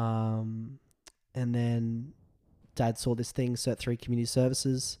 And then Dad saw this thing, Cert 3 Community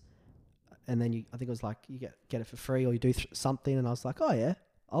Services. And then I think it was like, you get it for free, or you do something. And I was like, oh yeah,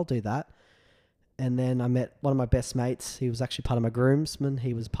 I'll do that. And then I met one of my best mates. He was actually part of my groomsmen.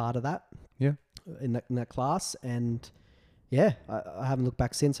 He was part of that. Yeah. In that class. And I haven't looked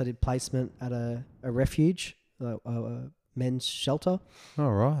back since. I did placement at a refuge, a men's shelter. Oh,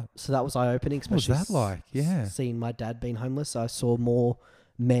 right. So that was eye-opening. What was that like? Yeah. Seeing my dad being homeless. I saw more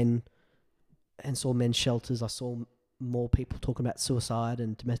men and saw men's shelters. I saw more people talking about suicide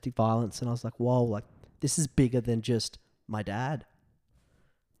and domestic violence. And I was like, whoa, like, this is bigger than just my dad.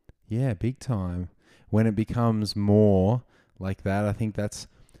 Yeah, big time. When it becomes more like that, I think that's,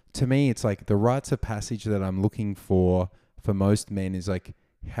 to me, it's like the rites of passage that I'm looking for most men is like,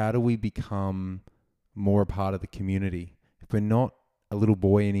 how do we become more a part of the community? If we're not a little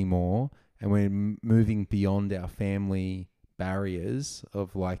boy anymore and we're moving beyond our family barriers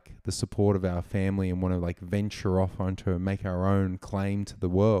of like the support of our family and want to like venture off onto and make our own claim to the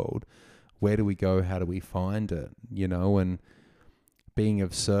world, where do we go? How do we find it? You know, and being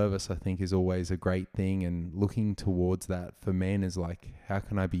of service, I think, is always a great thing, and looking towards that for men is like, how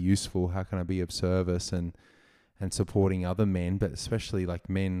can I be useful? How can I be of service? And supporting other men, but especially like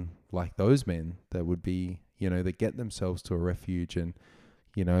men like those men that would be, you know, that get themselves to a refuge. And,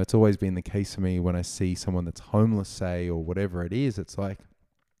 you know, it's always been the case for me when I see someone that's homeless, say, or whatever it is, it's like,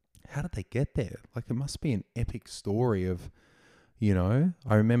 how did they get there? Like, it must be an epic story of, you know,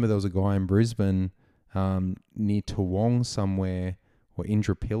 I remember there was a guy in Brisbane, near Toowong somewhere, or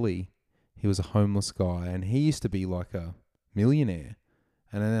Indooroopilly. He was a homeless guy, and he used to be like a millionaire.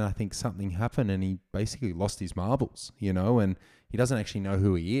 And then I think something happened and he basically lost his marbles, you know, and he doesn't actually know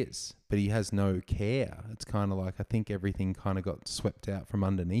who he is, but he has no care. It's kind of like, I think everything kind of got swept out from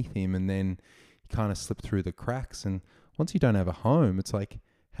underneath him, and then he kind of slipped through the cracks. And once you don't have a home, it's like,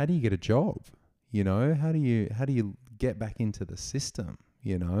 how do you get a job? You know, how do you get back into the system,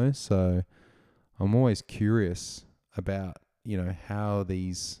 you know? So I'm always curious about, you know, how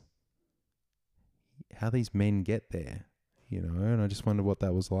these men get there. You know, and I just wonder what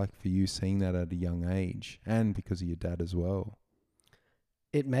that was like for you, seeing that at a young age, and because of your dad as well.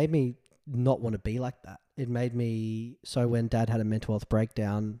 It made me not want to be like that. It made me, so when Dad had a mental health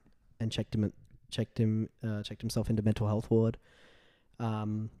breakdown and checked himself into mental health ward,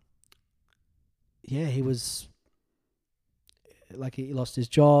 he was like, he lost his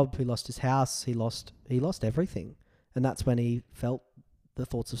job, he lost his house, he lost everything, and that's when he felt the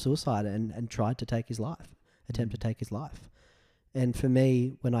thoughts of suicide and tried to take his life, attempt to take his life. And for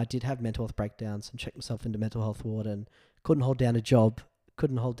me, when I did have mental health breakdowns and checked myself into mental health ward and couldn't hold down a job,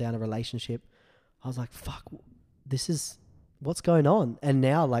 couldn't hold down a relationship, I was like, fuck, this is what's going on. And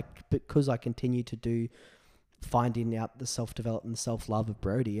now, like, because I continue to do finding out the self-development, self-love of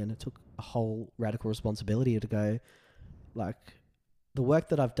Brodie, and it took a whole radical responsibility to go, like, the work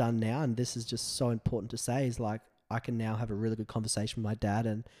that I've done now, and this is just so important to say, is like, I can now have a really good conversation with my dad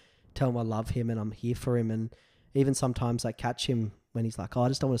and tell him I love him and I'm here for him. And even sometimes I catch him when he's like, oh, I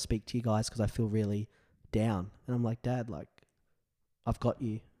just don't want to speak to you guys because I feel really down. And I'm like, Dad, like, I've got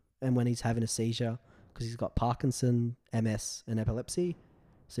you. And when he's having a seizure, because he's got Parkinson, MS, and epilepsy,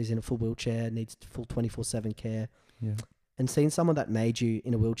 so he's in a full wheelchair, needs full 24/7 care. Yeah. And seeing someone that made you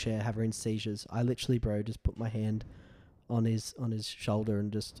in a wheelchair having seizures, I literally, bro, just put my hand on his shoulder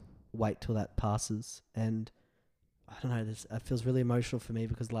and just wait till that passes. And I don't know, it feels really emotional for me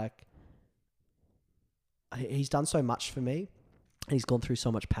because, like, he's done so much for me. And he's gone through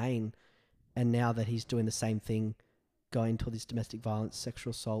so much pain. And now that he's doing the same thing, going to these domestic violence,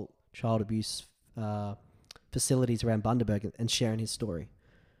 sexual assault, child abuse facilities around Bundaberg and sharing his story.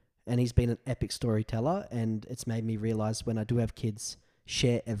 And he's been an epic storyteller, and it's made me realize when I do have kids,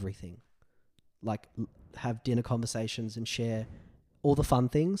 share everything. Like, have dinner conversations and share all the fun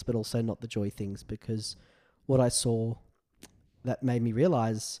things, but also not the joy things. Because what I saw that made me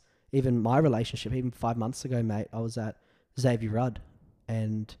realize, even my relationship, even 5 months ago, mate, I was at Xavier Rudd,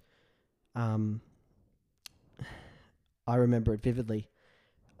 and I remember it vividly.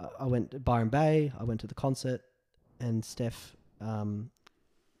 I went to Byron Bay, I went to the concert, and Steph,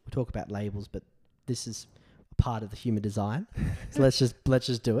 we talk about labels, but this is a part of the human design. So let's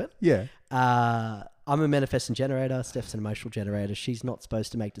just do it. Yeah. I'm a manifesting generator. Steph's an emotional generator. She's not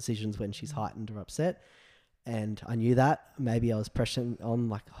supposed to make decisions when she's heightened or upset. And I knew that. Maybe I was pressing on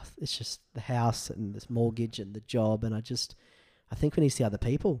like, oh, it's just the house and this mortgage and the job. And I think we need to see other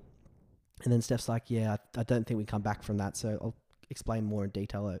people. And then Steph's like, yeah, I don't think we come back from that. So I'll explain more in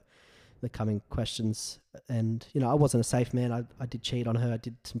detail in the coming questions. And, you know, I wasn't a safe man. I did cheat on her. I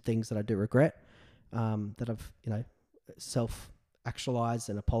did some things that I do regret, that I've, you know, self-actualized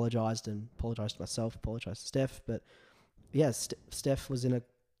and apologized to myself, apologized to Steph. But yeah, Steph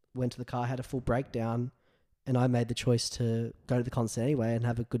went to the car, had a full breakdown, and I made the choice to go to the concert anyway and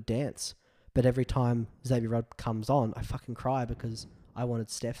have a good dance. But every time Xavier Rudd comes on, I fucking cry because I wanted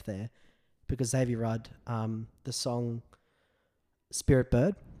Steph there. Because Xavier Rudd, the song Spirit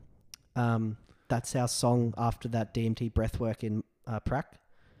Bird, that's our song after that DMT breathwork in Prac.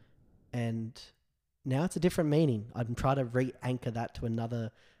 And now it's a different meaning. I'm trying to re-anchor that to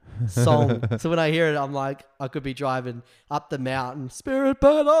another song. So when I hear it, I'm like, I could be driving up the mountain, Spirit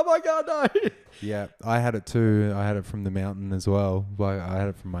Bird, oh my God, no. Yeah, I had it too. I had it from the mountain as well. Like, I had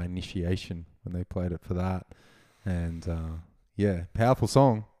it from my initiation when they played it for that. And yeah, powerful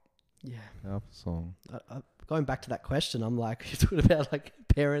song. Yeah. Powerful song. Going back to that question, I'm like, you're talking about like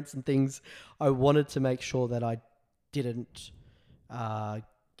parents and things. I wanted to make sure that I didn't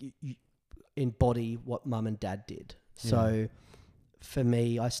embody what mum and dad did. Yeah. So for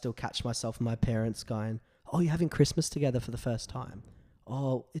me, I still catch myself and my parents going, oh, you're having Christmas together for the first time.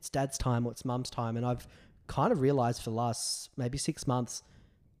 Oh, it's dad's time or it's mum's time. And I've kind of realized for the last maybe 6 months,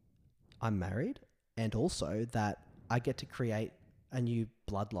 I'm married, and also that I get to create a new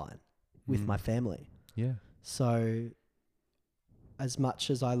bloodline with my family. Yeah. So as much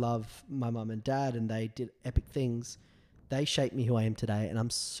as I love my mum and dad and they did epic things, they shaped me who I am today. And I'm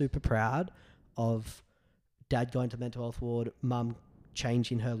super proud of dad going to mental health ward, mum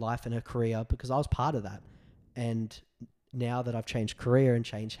changing her life and her career, because I was part of that. And now that I've changed career and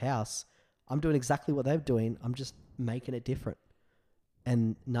changed house, I'm doing exactly what they're doing. I'm just making it different.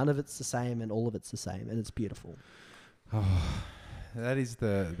 And none of it's the same and all of it's the same. And it's beautiful. Oh, that is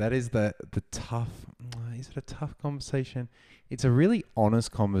the tough, is it a tough conversation? It's a really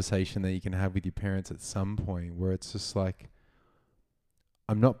honest conversation that you can have with your parents at some point where it's just like,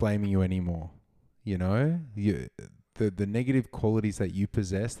 I'm not blaming you anymore. You know, the negative qualities that you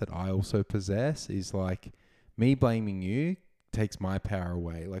possess that I also possess is like, me blaming you takes my power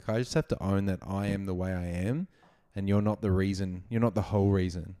away. Like, I just have to own that I am the way I am and you're not the reason, you're not the whole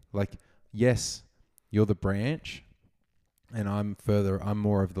reason. Like, yes, you're the branch and I'm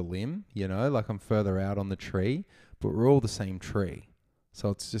more of the limb, you know, like I'm further out on the tree, but we're all the same tree. So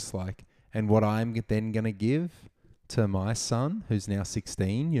it's just like, and what I'm then going to give to my son, who's now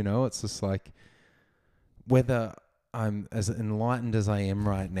 16, you know, it's just like, whether I'm as enlightened as I am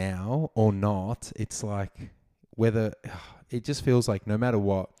right now or not, it's like, whether it just feels like no matter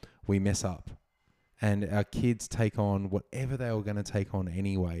what, we mess up and our kids take on whatever they were going to take on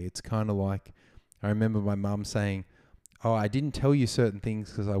anyway. It's kind of like, I remember my mum saying, oh, I didn't tell you certain things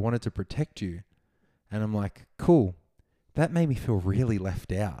because I wanted to protect you. And I'm like, cool. That made me feel really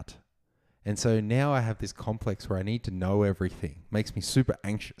left out. And so now I have this complex where I need to know everything. Makes me super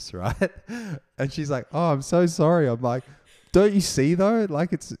anxious, right? And she's like, oh, I'm so sorry. I'm like, don't you see though?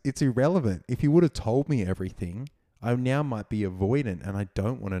 Like it's irrelevant. If you would have told me everything, I now might be avoidant and I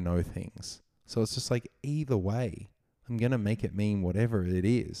don't want to know things. So it's just like either way, I'm going to make it mean whatever it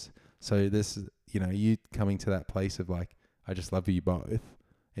is. So this, you coming to that place of like, I just love you both.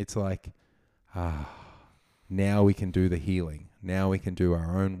 It's like, now we can do the healing. Now we can do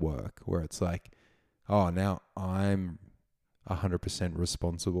our own work where it's like, now I'm 100%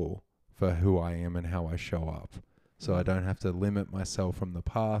 responsible for who I am and how I show up. So I don't have to limit myself from the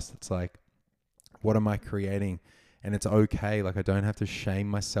past. It's like, what am I creating? And it's okay. Like, I don't have to shame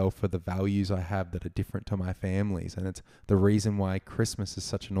myself for the values I have that are different to my family's. And it's the reason why Christmas is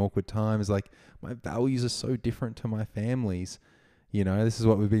such an awkward time is like, my values are so different to my family's. This is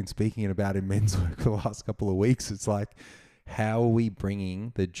what we've been speaking about in men's work for the last couple of weeks. It's like, how are we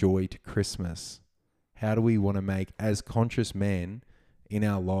bringing the joy to Christmas? How do we want to make, as conscious men in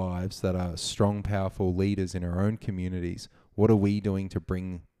our lives that are strong, powerful leaders in our own communities, what are we doing to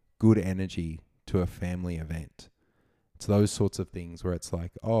bring good energy to a family event? It's those sorts of things where it's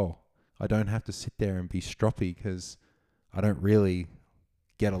like, I don't have to sit there and be stroppy because I don't really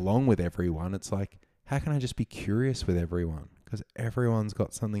get along with everyone. It's like, how can I just be curious with everyone? Because everyone's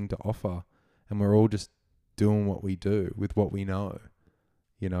got something to offer and we're all just doing what we do with what we know,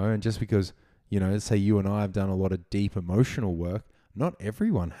 and just because, say you and I have done a lot of deep emotional work, not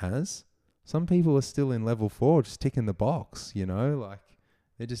everyone has. Some people are still in level 4, just ticking the box, like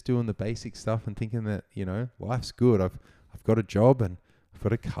they're just doing the basic stuff and thinking that, life's good. I've got a job and I've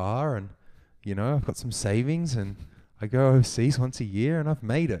got a car and, I've got some savings and I go overseas once a year and I've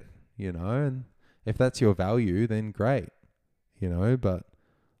made it, and if that's your value, then great, but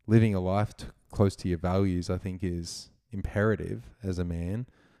living a life close to your values, I think, is imperative as a man.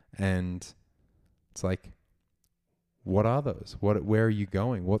 And it's like, what are those? Where are you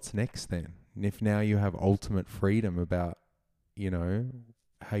going? What's next then? And if now you have ultimate freedom about,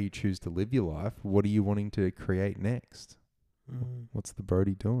 how you choose to live your life, what are you wanting to create next? What's the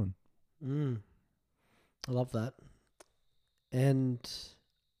Brody doing? I love that. And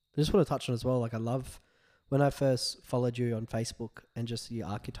I just want to touch on as well, like I love when I first followed you on Facebook and just your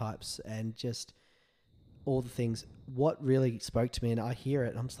archetypes and just all the things, what really spoke to me, and I hear it,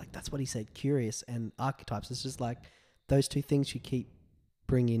 and I'm just like, that's what he said, curious and archetypes. It's just like those two things you keep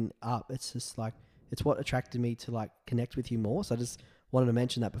bringing up. It's just like, it's what attracted me to like connect with you more. So I just wanted to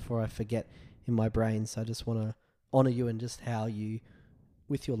mention that before I forget in my brain. So I just want to honor you and just how you,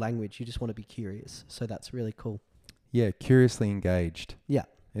 with your language, you just want to be curious. So that's really cool. Yeah, curiously engaged. Yeah.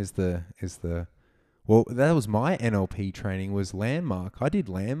 Well, that was my NLP training, was Landmark. I did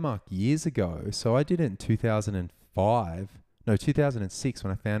Landmark years ago. So I did it in 2006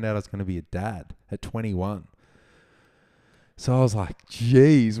 when I found out I was going to be a dad at 21. So I was like,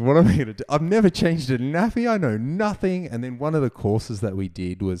 geez, what am I going to do? I've never changed a nappy. I know nothing. And then one of the courses that we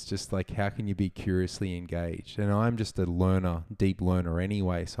did was just like, how can you be curiously engaged? And I'm just a learner, deep learner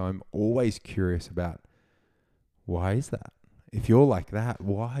anyway. So I'm always curious about, why is that? If you're like that,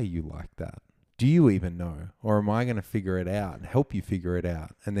 why are you like that? Do you even know? Or am I going to figure it out and help you figure it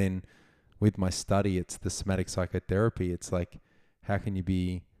out? And then with my study, it's the somatic psychotherapy. It's like, how can you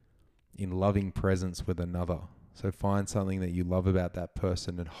be in loving presence with another? So find something that you love about that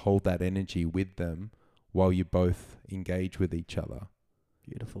person and hold that energy with them while you both engage with each other.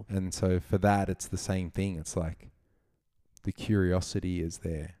 Beautiful. And so for that, it's the same thing. It's like the curiosity is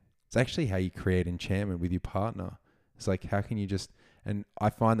there. It's actually how you create enchantment with your partner. It's like, how can you just... And I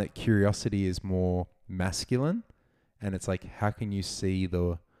find that curiosity is more masculine, and it's like, how can you see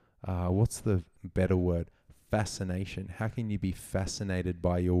the, what's the better word? Fascination. How can you be fascinated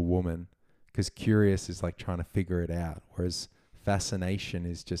by your woman? Because curious is like trying to figure it out, whereas fascination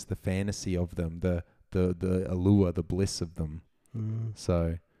is just the fantasy of them, the allure, the bliss of them.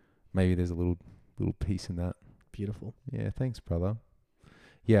 So maybe there's a little piece in that. Beautiful. Yeah, thanks, brother.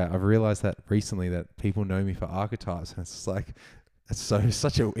 Yeah, I've realized that recently that people know me for archetypes, and it's just like, it's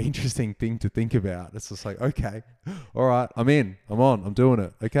such an interesting thing to think about. It's just like, okay, all right, I'm in, I'm on, I'm doing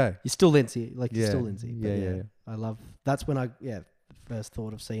it. Okay. You're still Lindsay. Like, you're still Lindsay. Yeah. I love, that's when I, first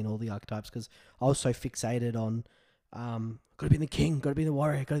thought of seeing all the archetypes, because I was so fixated on, got to be the king, got to be the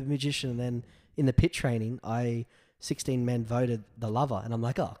warrior, got to be the magician. And then in the pit training, 16 men voted the lover. And I'm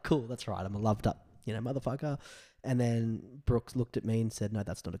like, oh, cool, that's right. I'm a loved up, motherfucker. And then Brooks looked at me and said, no,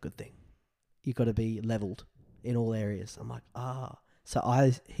 that's not a good thing. You got to be leveled in all areas. I'm like,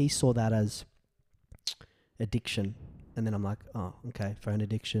 So he saw that as addiction. And then I'm like, oh, okay, phone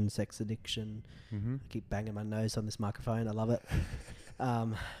addiction, sex addiction. I keep banging my nose on this microphone. I love it.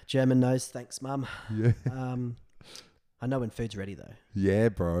 German nose. Thanks, Mum. Yeah. I know when food's ready, though. Yeah,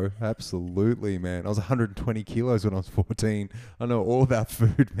 bro. Absolutely, man. I was 120 kilos when I was 14. I know all about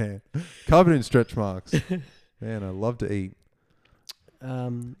food, man. Covered in stretch marks. Man, I love to eat.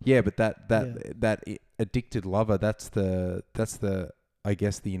 Yeah, but that addicted lover, that's the I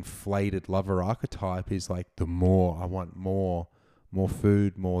guess the inflated lover archetype is like the more I want more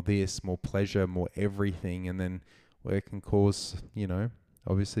food, more this, more pleasure, more everything, and then where it can cause,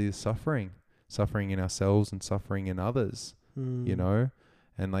 obviously the suffering in ourselves and suffering in others,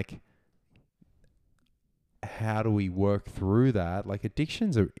 and like, how do we work through that? Like,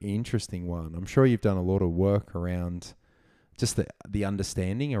 addiction's an interesting one. I'm sure you've done a lot of work around just the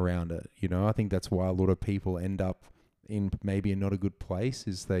understanding around it. I think that's why a lot of people end up in maybe not a good place,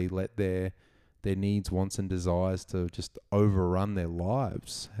 is they let their needs, wants and desires to just overrun their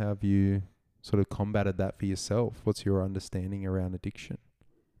lives. How have you sort of combated that for yourself? What's your understanding around addiction?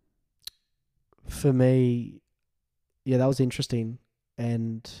 For me, that was interesting.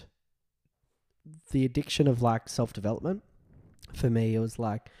 And the addiction of like self-development, for me, it was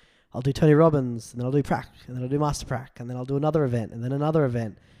like, I'll do Tony Robbins, and then I'll do Prac, and then I'll do Master Prac, and then I'll do another event, and then another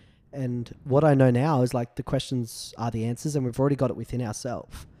event. And what I know now is like the questions are the answers, and we've already got it within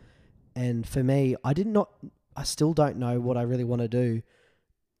ourselves. And for me, I still don't know what I really want to do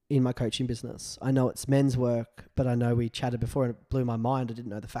in my coaching business. I know it's men's work, but I know we chatted before and it blew my mind. I didn't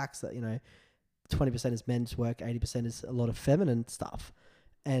know the facts that, 20% is men's work, 80% is a lot of feminine stuff.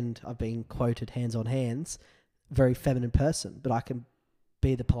 And I've been quoted hands on hands, very feminine person, but I can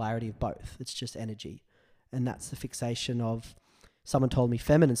be the polarity of both. It's just energy. And that's the fixation of, someone told me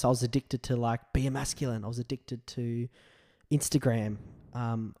feminine, so I was addicted to like be a masculine. I was addicted to Instagram.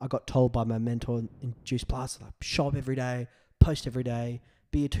 I got told by my mentor in Juice Plus, like, show up every day, post every day,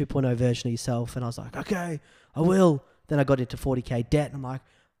 be a 2.0 version of yourself. And I was like, okay, I will. Then I got into 40K debt and I'm like,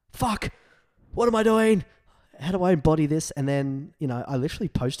 fuck, what am I doing? How do I embody this? And then, I literally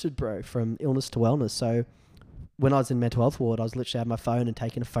posted, bro, from illness to wellness. So when I was in mental health ward, I was literally on my phone and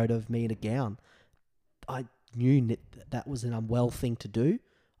taking a photo of me in a gown. I knew that was an unwell thing to do.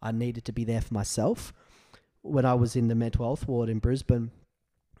 I needed to be there for myself. When I was in the mental health ward in Brisbane,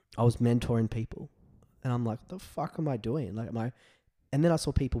 I was mentoring people. And I'm like, what the fuck am I doing? And then I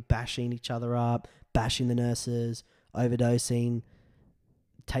saw people bashing each other up, bashing the nurses, overdosing,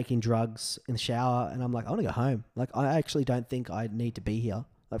 taking drugs in the shower. And I'm like, I want to go home. Like, I actually don't think I need to be here.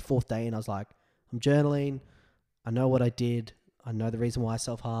 Like, 4th day, and I was like, I'm journaling. I know what I did. I know the reason why I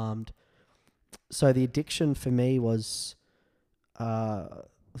self-harmed. So the addiction for me was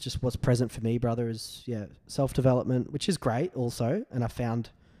just what's present for me, brother, is self-development, which is great also. And I found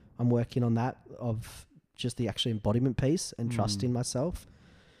I'm working on that, of just the actual embodiment piece and trusting myself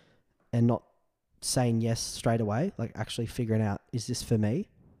and not saying yes straight away, like actually figuring out, is this for me?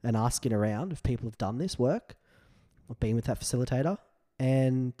 And asking around if people have done this work or been with that facilitator.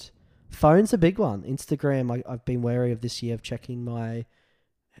 And phone's a big one. Instagram, I've been wary of this year of checking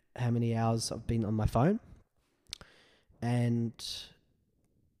how many hours I've been on my phone. And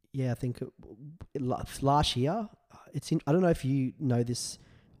I think last year, I don't know if you know this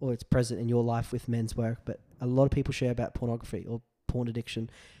or it's present in your life with men's work, but a lot of people share about pornography or porn addiction.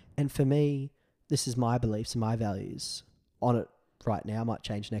 And for me, this is my beliefs and my values on it right now, might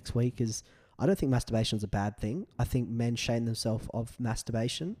change next week, is I don't think masturbation is a bad thing. I think men shame themselves of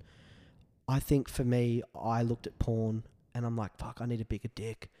masturbation. I think for me, I looked at porn and I'm like, fuck, I need a bigger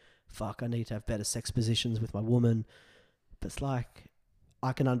dick. Fuck, I need to have better sex positions with my woman. But it's like,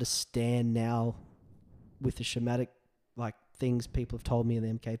 I can understand now with the shamanic like things people have told me in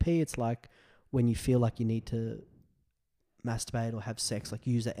the MKP. It's like when you feel like you need to masturbate or have sex, like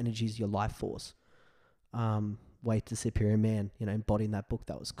use that energy as your life force. Wait to Superior Man, embodying that book,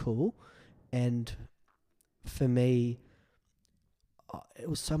 that was cool. And for me, it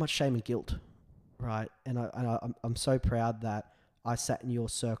was so much shame and guilt, right? And I'm so proud that I sat in your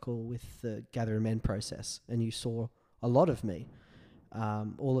circle with the Gather Men process, and you saw a lot of me,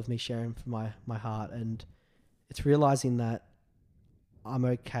 all of me sharing from my heart. And it's realizing that I'm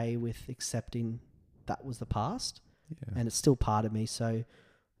okay with accepting that was the past, and it's still part of me. So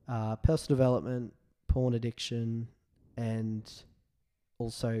personal development, porn addiction, and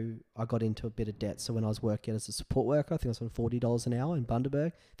also I got into a bit of debt. So when I was working as a support worker, I think I was on $40 an hour in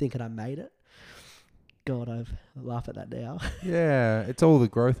Bundaberg, thinking I made it. God, I laugh at that now. Yeah, it's all the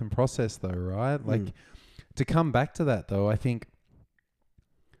growth and process though, right? Like to come back to that though, I think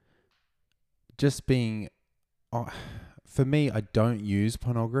just being, for me, I don't use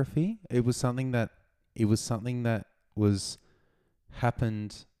pornography. It was something that was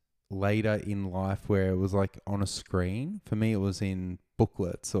happened later in life where it was like on a screen. For me, it was in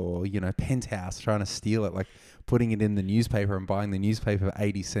booklets or, Penthouse, trying to steal it, like putting it in the newspaper and buying the newspaper for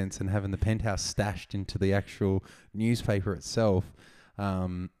 80 cents and having the Penthouse stashed into the actual newspaper itself.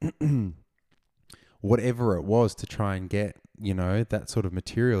 Whatever it was to try and get you know, that sort of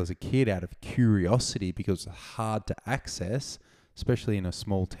material as a kid out of curiosity because it's hard to access, especially in a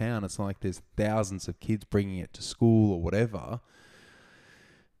small town. It's not like there's thousands of kids bringing it to school or whatever.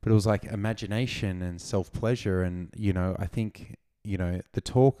 But it was like imagination and self-pleasure. And, you know, I think, you know, the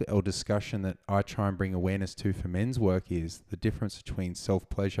talk or discussion that I try and bring awareness to for men's work is the difference between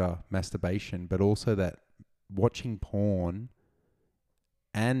self-pleasure, masturbation, but also that watching porn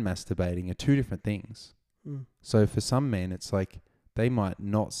and masturbating are two different things. So for some men, it's like they might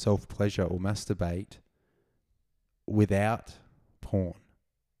not self-pleasure or masturbate without porn.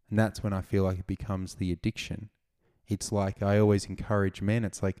 And that's when I feel like it becomes the addiction. It's like I always encourage men.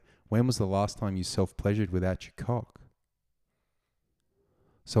 It's like, when was the last time you self-pleasured without your cock?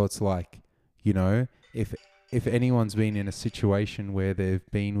 So it's like, you know, if anyone's been in a situation where they've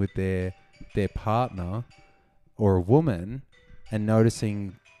been with their partner or a woman and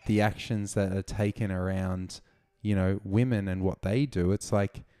noticing the actions that are taken around, you know, women and what they do, it's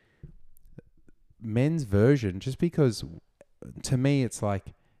like men's version, just because to me it's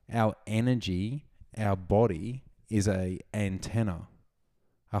like our energy, our body is a antenna.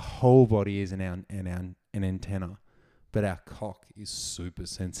 Our whole body is an antenna, but our cock is super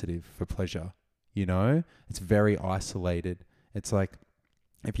sensitive for pleasure. You know, it's very isolated. It's like,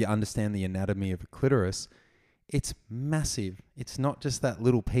 if you understand the anatomy of a clitoris, it's massive. It's not just that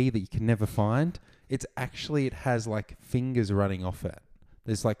little pea that you can never find. It's actually, it has like fingers running off it.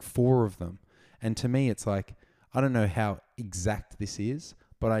 There's like 4 of them. And to me, it's like, I don't know how exact this is,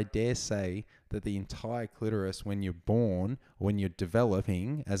 but I dare say that the entire clitoris, when you're born, when you're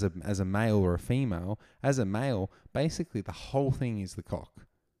developing as a male or a female, as a male, basically the whole thing is the cock,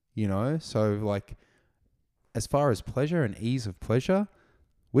 you know? So like, as far as pleasure and ease of pleasure,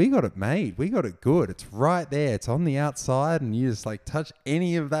 we got it made. We got it good. It's right there. It's on the outside, and you just like touch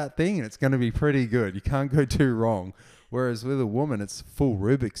any of that thing and it's going to be pretty good. You can't go too wrong. Whereas with a woman, it's full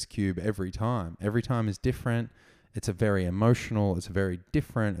Rubik's Cube every time. Every time is different. It's a very emotional. It's very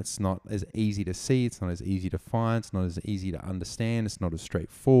different. It's not as easy to see. It's not as easy to find. It's not as easy to understand. It's not as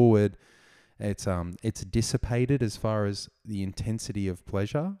straightforward. It's dissipated as far as the intensity of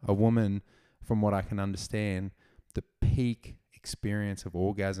pleasure. A woman, from what I can understand, the peak experience of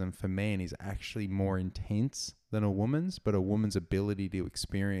orgasm for men is actually more intense than a woman's, but a woman's ability to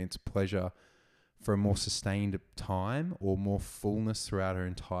experience pleasure for a more sustained time or more fullness throughout her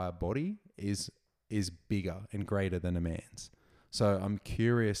entire body is bigger and greater than a man's. So I'm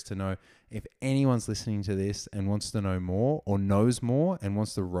curious to know if anyone's listening to this and wants to know more or knows more and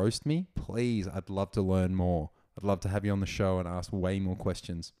wants to roast me, please, I'd love to learn more. I'd love to have you on the show and ask way more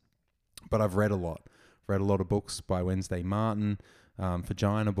questions. But I've read a lot. Read a lot of books by Wednesday Martin,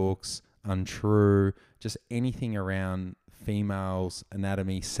 vagina books, Untrue, just anything around females,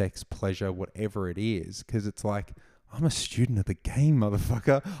 anatomy, sex, pleasure, whatever it is. Because it's like, I'm a student of the game,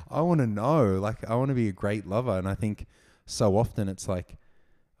 motherfucker. I want to know. Like, I want to be a great lover. And I think so often it's like,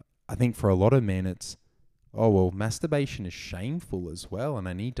 I think for a lot of men it's, oh, well, masturbation is shameful as well and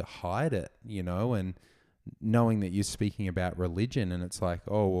I need to hide it, you know, and knowing that you're speaking about religion and it's like,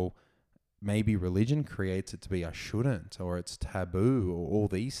 oh, well, maybe religion creates it to be I shouldn't, or it's taboo, or all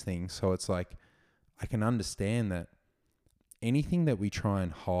these things. So it's like, I can understand that anything that we try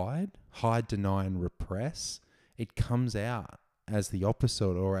and hide, deny, and repress, it comes out as the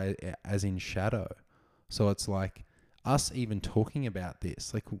opposite or as in shadow. So it's like us even talking about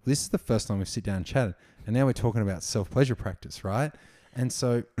this. Like, this is the first time we sit down and chatted, and now we're talking about self-pleasure practice, right? And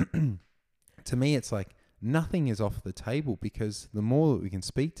so to me, it's like nothing is off the table, because the more that we can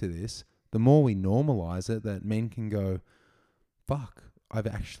speak to this, the more we normalize it, that men can go, fuck, I've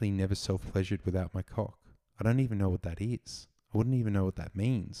actually never self-pleasured without my cock. I don't even know what that is. I wouldn't even know what that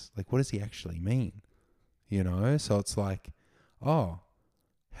means. Like, what does he actually mean? You know? So it's like, oh,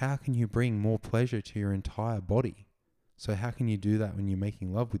 how can you bring more pleasure to your entire body? So how can you do that when you're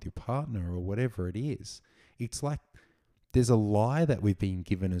making love with your partner or whatever it is? It's like, there's a lie that we've been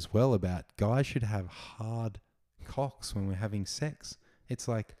given as well about guys should have hard cocks when we're having sex. It's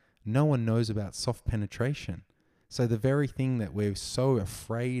like, no one knows about soft penetration. So the very thing that we're so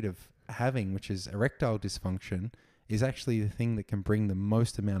afraid of having, which is erectile dysfunction, is actually the thing that can bring the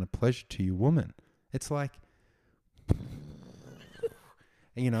most amount of pleasure to your woman. It's like,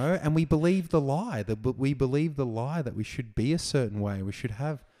 you know, and we believe the lie that we should be a certain way. We should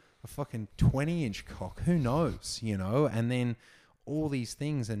have a fucking 20-inch cock. Who knows, you know? And then all these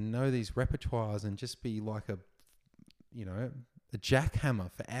things and know these repertoires and just be like a, you know, a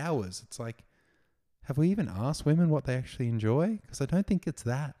jackhammer for hours. It's like, have we even asked women what they actually enjoy? Because I don't think it's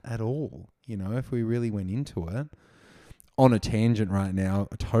that at all. You know, if we really went into it. On a tangent right now,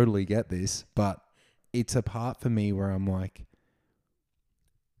 I totally get this, but it's a part for me where I'm like,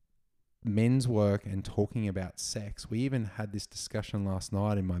 men's work and talking about sex. We even had this discussion last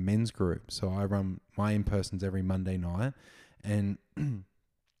night in my men's group. So I run my in-persons every Monday night. And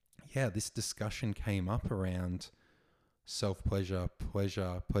yeah, this discussion came up around self-pleasure,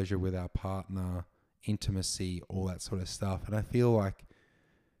 pleasure with our partner, intimacy, all that sort of stuff. And I feel like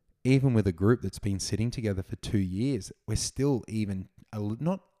even with a group that's been sitting together for 2 years, we're still even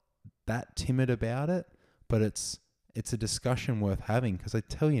not that timid about it, but it's a discussion worth having, because I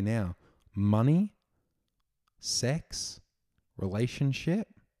tell you now, money, sex, relationship,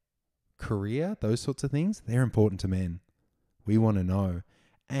 career, those sorts of things, they're important to men. We want to know.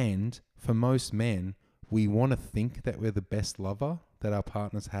 And for most men, we want to think that we're the best lover that our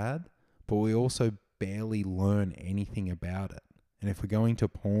partner's had, but we also barely learn anything about it. And if we're going to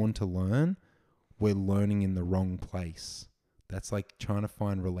porn to learn, we're learning in the wrong place. That's like trying to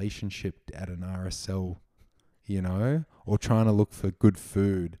find relationship at an RSL, you know, or trying to look for good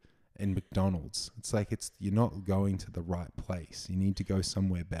food in McDonald's. It's like you're not going to the right place. You need to go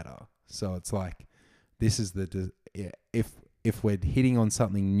somewhere better. So it's like, this is if we're hitting on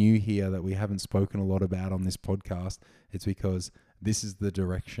something new here that we haven't spoken a lot about on this podcast, it's because this is the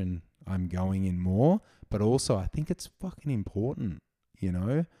direction I'm going in more. But also, I think it's fucking important, you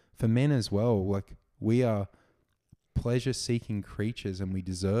know, for men as well. Like, we are pleasure-seeking creatures and we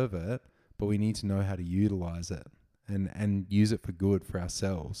deserve it, but we need to know how to utilize it and use it for good for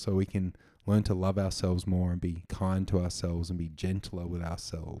ourselves, so we can learn to love ourselves more and be kind to ourselves and be gentler with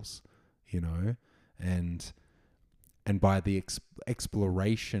ourselves, you know, and by the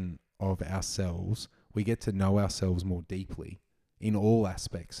exploration of ourselves, we get to know ourselves more deeply in all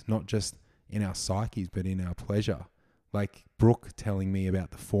aspects, not just in our psyches, but in our pleasure. Like Brooke telling me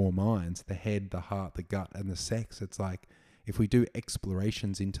about the 4 minds, the head, the heart, the gut, and the sex. It's like, if we do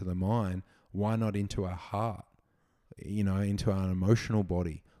explorations into the mind, why not into our heart, you know, into our emotional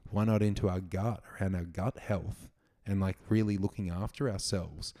body? Why not into our gut, around our gut health, and like really looking after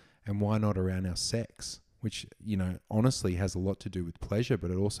ourselves? And why not around our sex, which, you know, honestly has a lot to do with pleasure,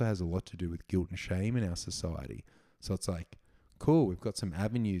 but it also has a lot to do with guilt and shame in our society. So it's like, cool, we've got some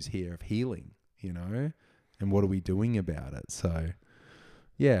avenues here of healing, you know, and what are we doing about it? So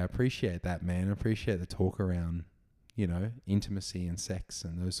yeah, I appreciate that, man. I appreciate the talk around, you know, intimacy and sex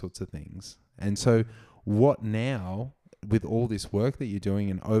and those sorts of things. And so what now, with all this work that you're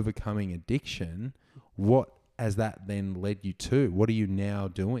doing and overcoming addiction, what has that then led you to? What are you now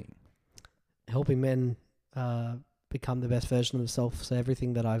doing? Helping men become the best version of themselves. So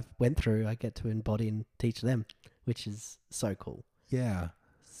everything that I've went through, I get to embody and teach them, which is so cool. Yeah.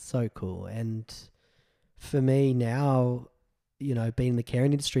 So cool. And for me now, you know, being in the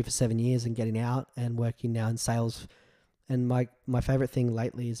caring industry for 7 years and getting out and working now in sales, and my favorite thing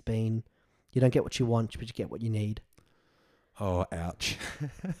lately has been, you don't get what you want, but you get what you need. Oh, ouch.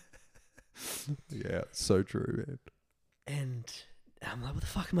 Yeah, so true, man. And I'm like, what the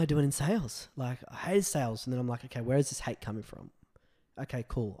fuck am I doing in sales? Like, I hated sales. And then I'm like, okay, where is this hate coming from? Okay,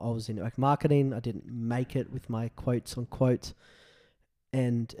 cool. I was in like marketing. I didn't make it with my quotes on quote.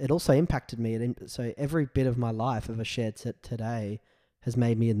 And it also impacted me. So every bit of my life I've shared today has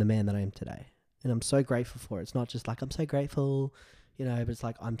made me the man that I am today. And I'm so grateful for it. It's not just like, I'm so grateful, you know, but it's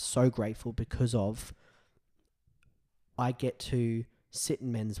like, I'm so grateful because of I get to sit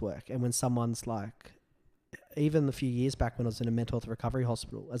in men's work. And when someone's like, even a few years back when I was in a mental health recovery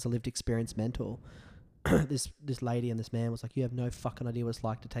hospital as a lived experience mentor, this lady and this man was like, you have no fucking idea what it's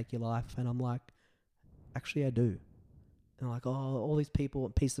like to take your life. And I'm like, actually I do. And I'm like, oh, all these people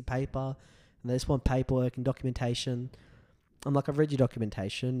want a piece of paper and they just want paperwork and documentation. I'm like, I've read your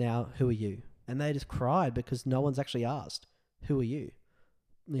documentation. Now, who are you? And they just cried because no one's actually asked, who are you?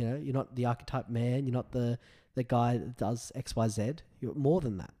 You know, you're not the archetype man. You're not the guy that does X, Y, Z. You're more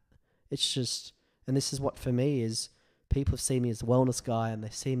than that. It's just, and this is what for me is, people have seen me as the wellness guy and they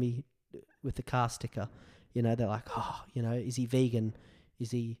see me with the car sticker. You know, they're like, oh, you know, is he vegan?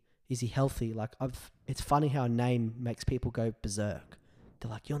 Is he healthy? Like, it's funny how a name makes people go berserk.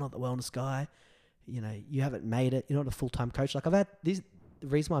 They're like, you're not the wellness guy. You know, you haven't made it. You're not a full-time coach. Like, I've had these, the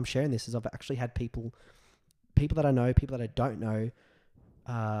reason why I'm sharing this is I've actually had people that I know, people that I don't know,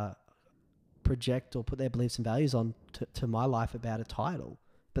 project or put their beliefs and values on to my life about a title,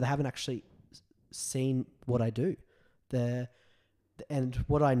 but they haven't actually seen what I do. And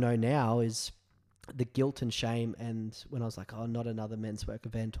what I know now is the guilt and shame. And when I was like, oh, not another men's work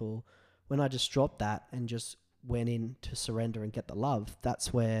event, or when I just dropped that and just went in to surrender and get the love,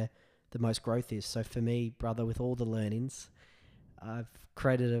 that's where the most growth is. So for me, brother, with all the learnings, I've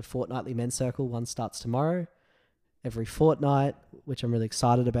created a fortnightly men's circle. One starts tomorrow, every fortnight, which I'm really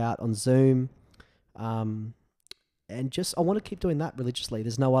excited about, on Zoom. And just, I want to keep doing that religiously.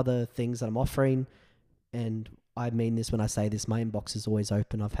 There's no other things that I'm offering. And I mean this when I say this, my inbox is always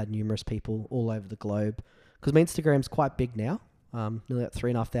open. I've had numerous people all over the globe, because my Instagram's quite big now. Nearly at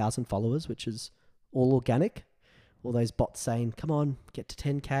 3,500 followers, which is all organic. All those bots saying, come on, get to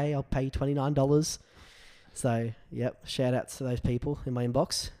 10K, I'll pay you $29. So, yep, shout outs to those people in my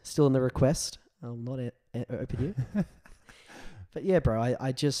inbox. Still in the request. I'll not open you. But yeah, bro, I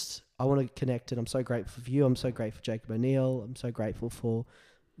want to connect, and I'm so grateful for you. I'm so grateful for Jacob O'Neill. I'm so grateful for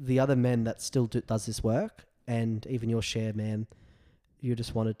the other men that still does this work. And even your share, man, you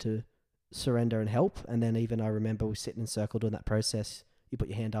just wanted to surrender and help. And then even I remember we sitting in circle doing that process. You put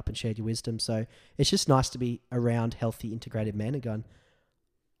your hand up and shared your wisdom. So it's just nice to be around healthy, integrated men and going,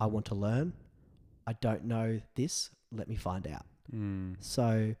 I want to learn. I don't know this. Let me find out.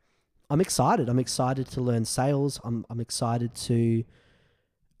 So I'm excited. I'm excited to learn sales. I'm excited to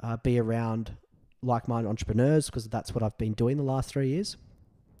be around like-minded entrepreneurs, because that's what I've been doing the last 3 years,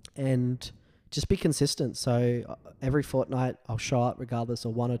 and just be consistent. So every fortnight I'll show up regardless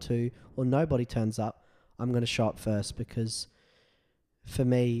of one or two or nobody turns up. I'm going to show up first, because for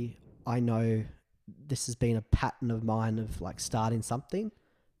me, I know this has been a pattern of mine of like starting something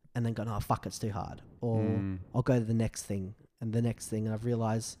and then going, oh, fuck, it's too hard. Or I'll go to the next thing and the next thing. And I've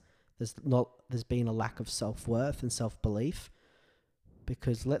realized there's been a lack of self-worth and self-belief,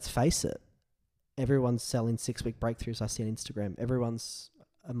 because let's face it, everyone's selling 6-week breakthroughs I see on Instagram. Everyone's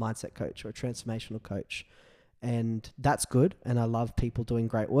a mindset coach or a transformational coach. And that's good. And I love people doing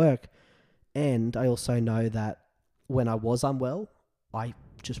great work. And I also know that when I was unwell, I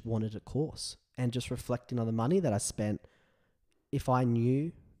just wanted a course. And just reflecting on the money that I spent, if I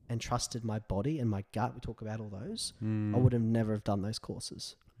knew and trusted my body and my gut, we talk about all those, I would have never have done those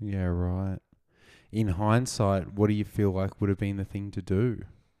courses. Yeah, right. In hindsight, what do you feel like would have been the thing to do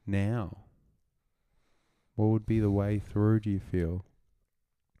now? What would be the way through, do you feel?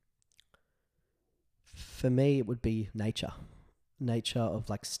 For me, it would be nature of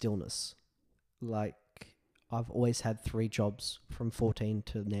like stillness. Like, I've always had 3 jobs from 14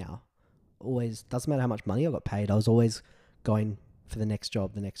 to now. Always, doesn't matter how much money I got paid, I was always going for the next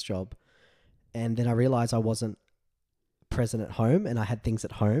job. And then I realized I wasn't present at home, and I had things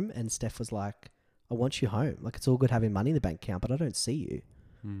at home, and Steph was like, I want you home. Like, it's all good having money in the bank account, but I don't see you.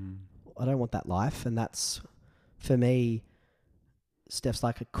 I don't want that life. And that's, for me, Steph's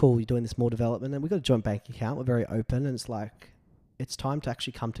like, cool, you're doing this more development, and we've got a joint bank account. We're very open, and it's like, it's time to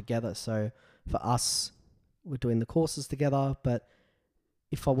actually come together. So for us, we're doing the courses together, but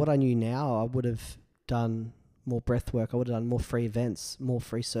what I knew now, I would have done more breath work. I would have done more free events, more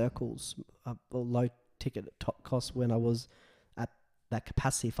free circles, low ticket top cost when I was at that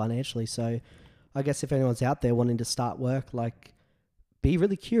capacity financially. So I guess if anyone's out there wanting to start work, like, be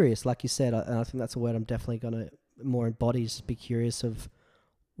really curious, like you said, and I think that's a word I'm definitely going to more embody, is be curious of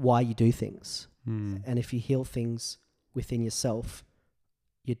why you do things. And if you heal things within yourself,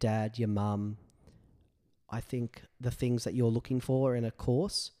 your dad, your mum, I think the things that you're looking for in a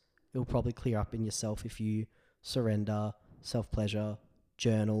course, it will probably clear up in yourself if you surrender, self-pleasure,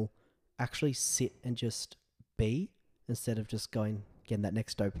 journal, actually sit and just be, instead of just getting that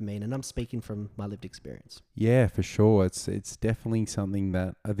next dopamine. And I'm speaking from my lived experience. Yeah, for sure. It's definitely something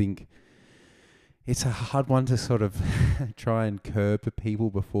that I think it's a hard one to sort of try and curb to people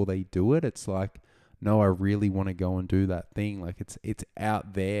before they do it. It's like, no, I really want to go and do that thing. Like, it's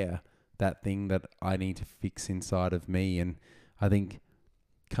out there, that thing that I need to fix inside of me. And I think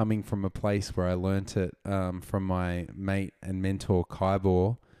coming from a place where I learnt it from my mate and mentor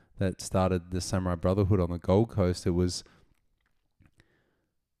Kybor, that started the Samurai Brotherhood on the Gold Coast, it was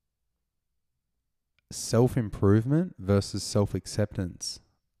self-improvement versus self-acceptance.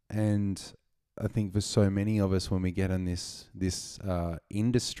 And I think for so many of us, when we get in this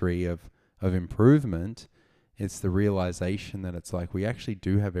industry of improvement, it's the realization that it's like, we actually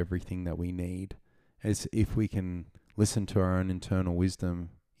do have everything that we need. As if we can listen to our own internal wisdom,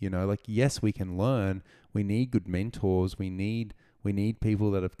 like, yes, we can learn. We need good mentors. We need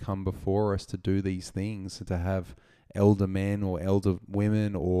people that have come before us to do these things, to have elder men or elder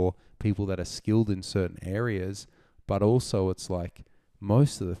women or people that are skilled in certain areas. But also, it's like,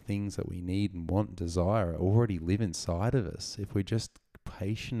 most of the things that we need and want and desire already live inside of us. If we're just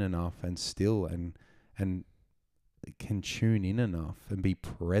patient enough and still and can tune in enough and be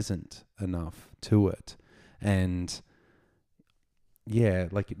present enough to it. And yeah,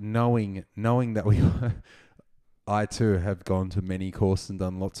 like knowing that I too have gone to many courses and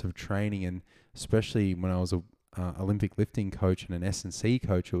done lots of training, and especially when I was a Olympic lifting coach and an S&C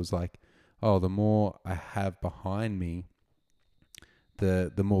coach, it was like, oh, the more I have behind me,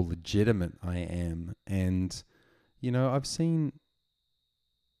 the more legitimate I am. And you know, I've seen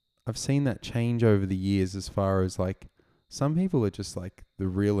that change over the years as far as like some people are just like the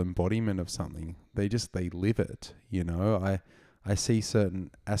real embodiment of something. They live it, you know. I see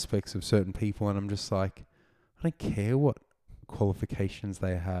certain aspects of certain people and I'm just like, I don't care what qualifications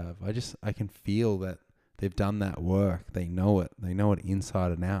they have. I can feel that they've done that work. They know it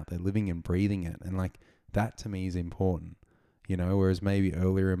inside and out. They're living and breathing it. And like that to me is important, you know, whereas maybe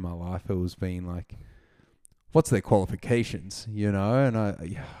earlier in my life it was being like, what's their qualifications, you know? And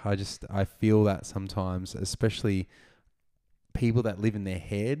I feel that sometimes, especially people that live in their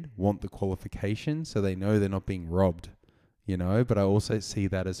head want the qualifications so they know they're not being robbed, you know? But I also see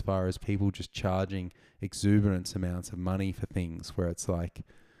that as far as people just charging exuberant amounts of money for things where it's like,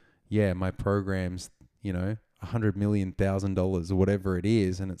 yeah, my program's, you know, $100 million or whatever it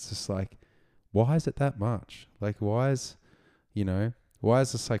is. And it's just like, why is it that much? Like, why is a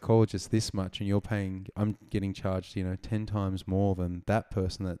psychologist this much and I'm getting charged, you know, 10 times more than that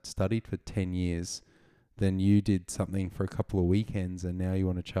person that studied for 10 years than you did something for a couple of weekends and now you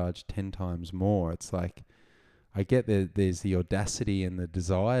want to charge 10 times more. It's like, I get that there's the audacity and the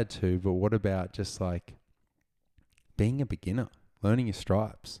desire to, but what about just like being a beginner, learning your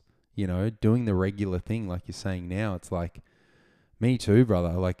stripes, you know, doing the regular thing like you're saying now? It's like, me too,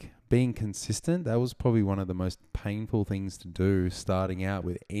 brother. Like being consistent, that was probably one of the most painful things to do starting out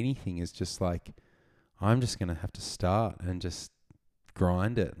with anything, is just like, I'm just going to have to start and just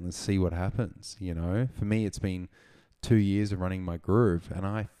grind it and see what happens, you know? For me, it's been 2 years of running my group and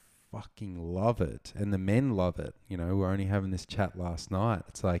I fucking love it. And the men love it. You know, we're only having this chat last night.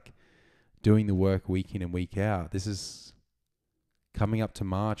 It's like doing the work week in and week out. This is coming up to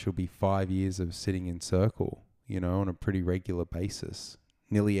March. It'll be 5 years of sitting in circle, you know, on a pretty regular basis,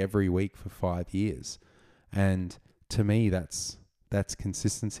 nearly every week for 5 years. And to me, that's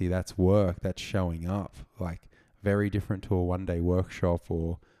consistency. That's work. That's showing up. Like, very different to a one-day workshop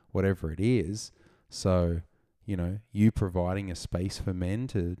or whatever it is. So, you know, you providing a space for men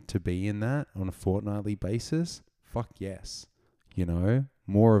to be in that on a fortnightly basis, fuck yes. You know,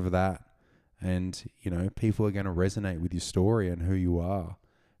 more of that. And, you know, people are going to resonate with your story and who you are.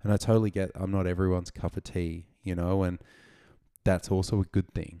 And I totally get, I'm not everyone's cup of tea, you know, and that's also a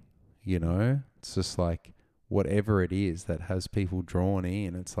good thing, you know. It's just like whatever it is that has people drawn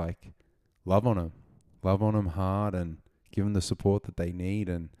in, it's like love on them hard and give them the support that they need,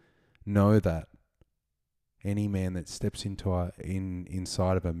 and know that any man that steps into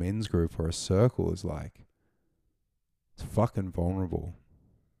inside of a men's group or a circle is like, it's fucking vulnerable,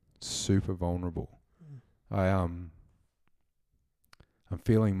 super vulnerable. I'm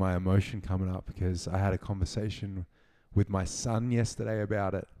feeling my emotion coming up because I had a conversation with my son yesterday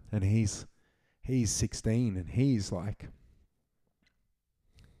about it, and he's 16 and he's like,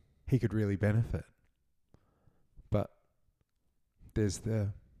 he could really benefit. But there's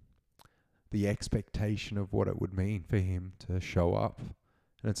the expectation of what it would mean for him to show up.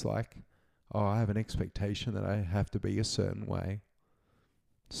 And it's like, oh, I have an expectation that I have to be a certain way.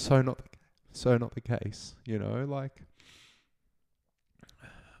 So not the case, you know, like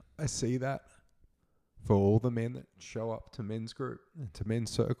I see that for all the men that show up to men's group and to men's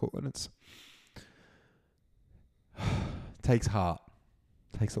circle, and it takes heart.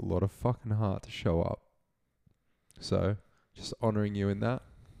 It takes a lot of fucking heart to show up. So just honouring you in that,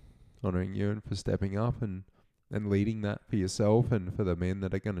 honouring you and for stepping up and leading that for yourself and for the men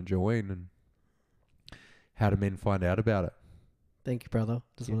that are going to join. And how do men find out about it? Thank you, brother.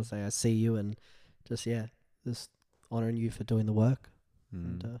 Just want to say I see you, and just honouring you for doing the work.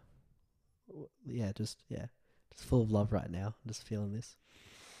 And just full of love right now. I'm just feeling this.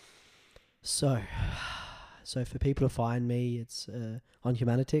 So for people to find me, it's on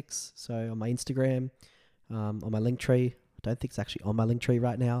Humanitix. So on my Instagram, on my Linktree. I don't think it's actually on my Linktree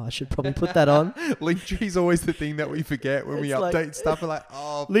right now. I should probably put that on. Linktree's always the thing that we forget when we update stuff. We're like,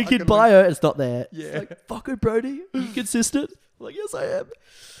 oh, link in bio. It's not there. Yeah. It's like, fuck it, Brody. Are you consistent? I'm like, yes, I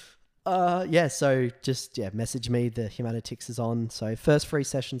am. So just message me. The Humanitix is on. So first free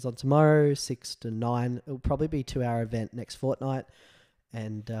sessions on tomorrow, 6 to 9. It'll probably be a 2-hour event next fortnight.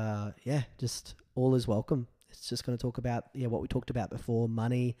 And just all is welcome. It's just going to talk about what we talked about before: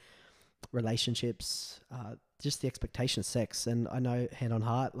 money, relationships, just the expectation of sex. And I know, hand on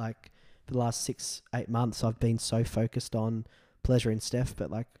heart, like for the last 6-8 months, I've been so focused on pleasure and Steph. But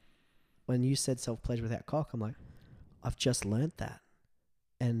like when you said self-pleasure without cock, I'm like, I've just learned that.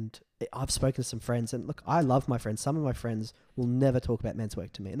 And I've spoken to some friends, and look, I love my friends. Some of my friends will never talk about men's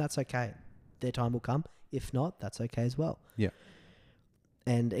work to me, and that's okay. Their time will come. If not, that's okay as well. Yeah.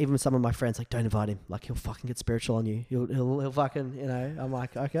 And even some of my friends, like, don't invite him. Like, he'll fucking get spiritual on you. He'll fucking, I'm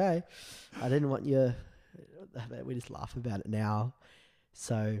like, okay. I didn't want you we just laugh about it now.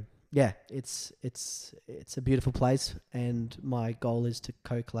 So yeah, it's a beautiful place, and my goal is to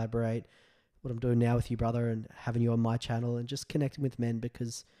co-collaborate what I'm doing now with you, brother, and having you on my channel and just connecting with men,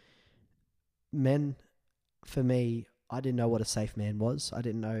 because men, for me, I didn't know what a safe man was. I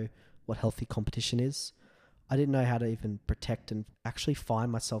didn't know what healthy competition is. I didn't know how to even protect and actually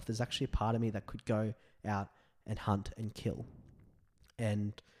find myself. There's actually a part of me that could go out and hunt and kill.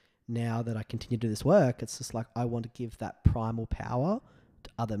 And now that I continue to do this work, it's just like I want to give that primal power to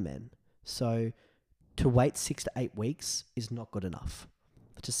other men. So to wait 6 to 8 weeks is not good enough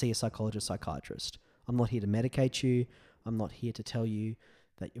to see a psychologist, psychiatrist. I'm not here to medicate you. I'm not here to tell you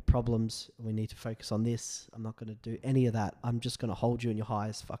that your problems, we need to focus on this. I'm not going to do any of that. I'm just going to hold you in your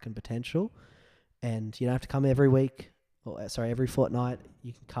highest fucking potential. And you don't have to come every week, every fortnight.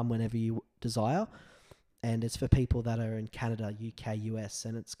 You can come whenever you desire. And it's for people that are in Canada, UK, US,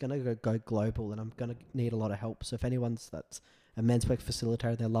 and it's going to go global, and I'm going to need a lot of help. So if anyone's that's a men's work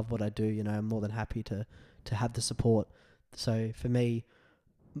facilitator, they love what I do, I'm more than happy to have the support. So for me,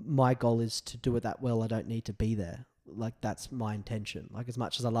 my goal is to do it that well. I don't need to be there. Like, that's my intention. Like, as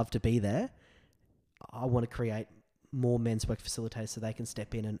much as I love to be there, I want to create more men's work facilitators so they can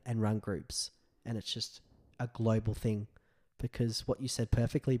step in and run groups. And it's just a global thing, because what you said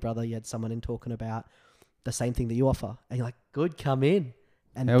perfectly, brother, you had someone in talking about the same thing that you offer, and you're like, good, come in.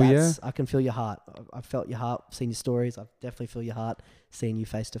 And I can feel your heart. I've felt your heart, seen your stories. I've definitely feel your heart, seeing you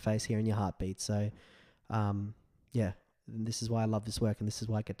face to face, hearing your heartbeat. So, yeah, and this is why I love this work, and this is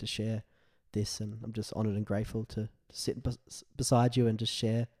why I get to share this. And I'm just honored and grateful to sit beside you and just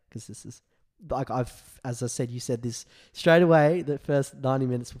share, because this is like, as I said, you said this straight away. The first 90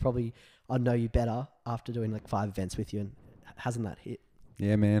 minutes will probably, I'll know you better after doing like 5 events with you, and hasn't that hit?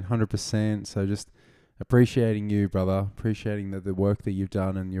 Yeah, man, 100%. So just appreciating you, brother, appreciating the work that you've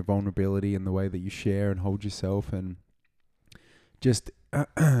done and your vulnerability and the way that you share and hold yourself. And just,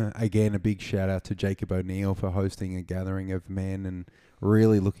 again, a big shout out to Jacob O'Neill for hosting a gathering of men, and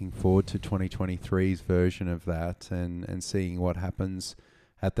really looking forward to 2023's version of that, and seeing what happens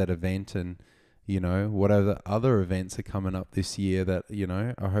at that event. And, what other events are coming up this year that,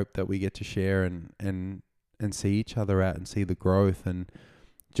 I hope that we get to share and see each other at and see the growth. And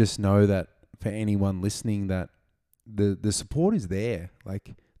just know that for anyone listening, that the support is there,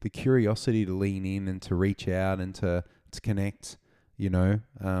 like the curiosity to lean in and to reach out and to connect.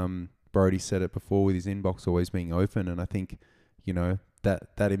 Brody said it before with his inbox always being open, and I think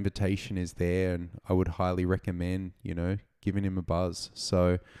that invitation is there, and I would highly recommend giving him a buzz.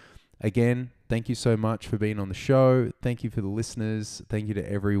 So again, thank you so much for being on the show. Thank you for the listeners. Thank you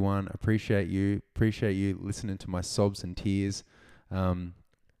to everyone. Appreciate you listening to my sobs and tears.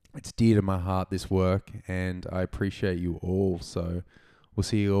 It's dear to my heart, this work, and I appreciate you all. So we'll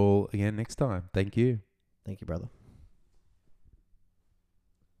see you all again next time. Thank you. Thank you, brother.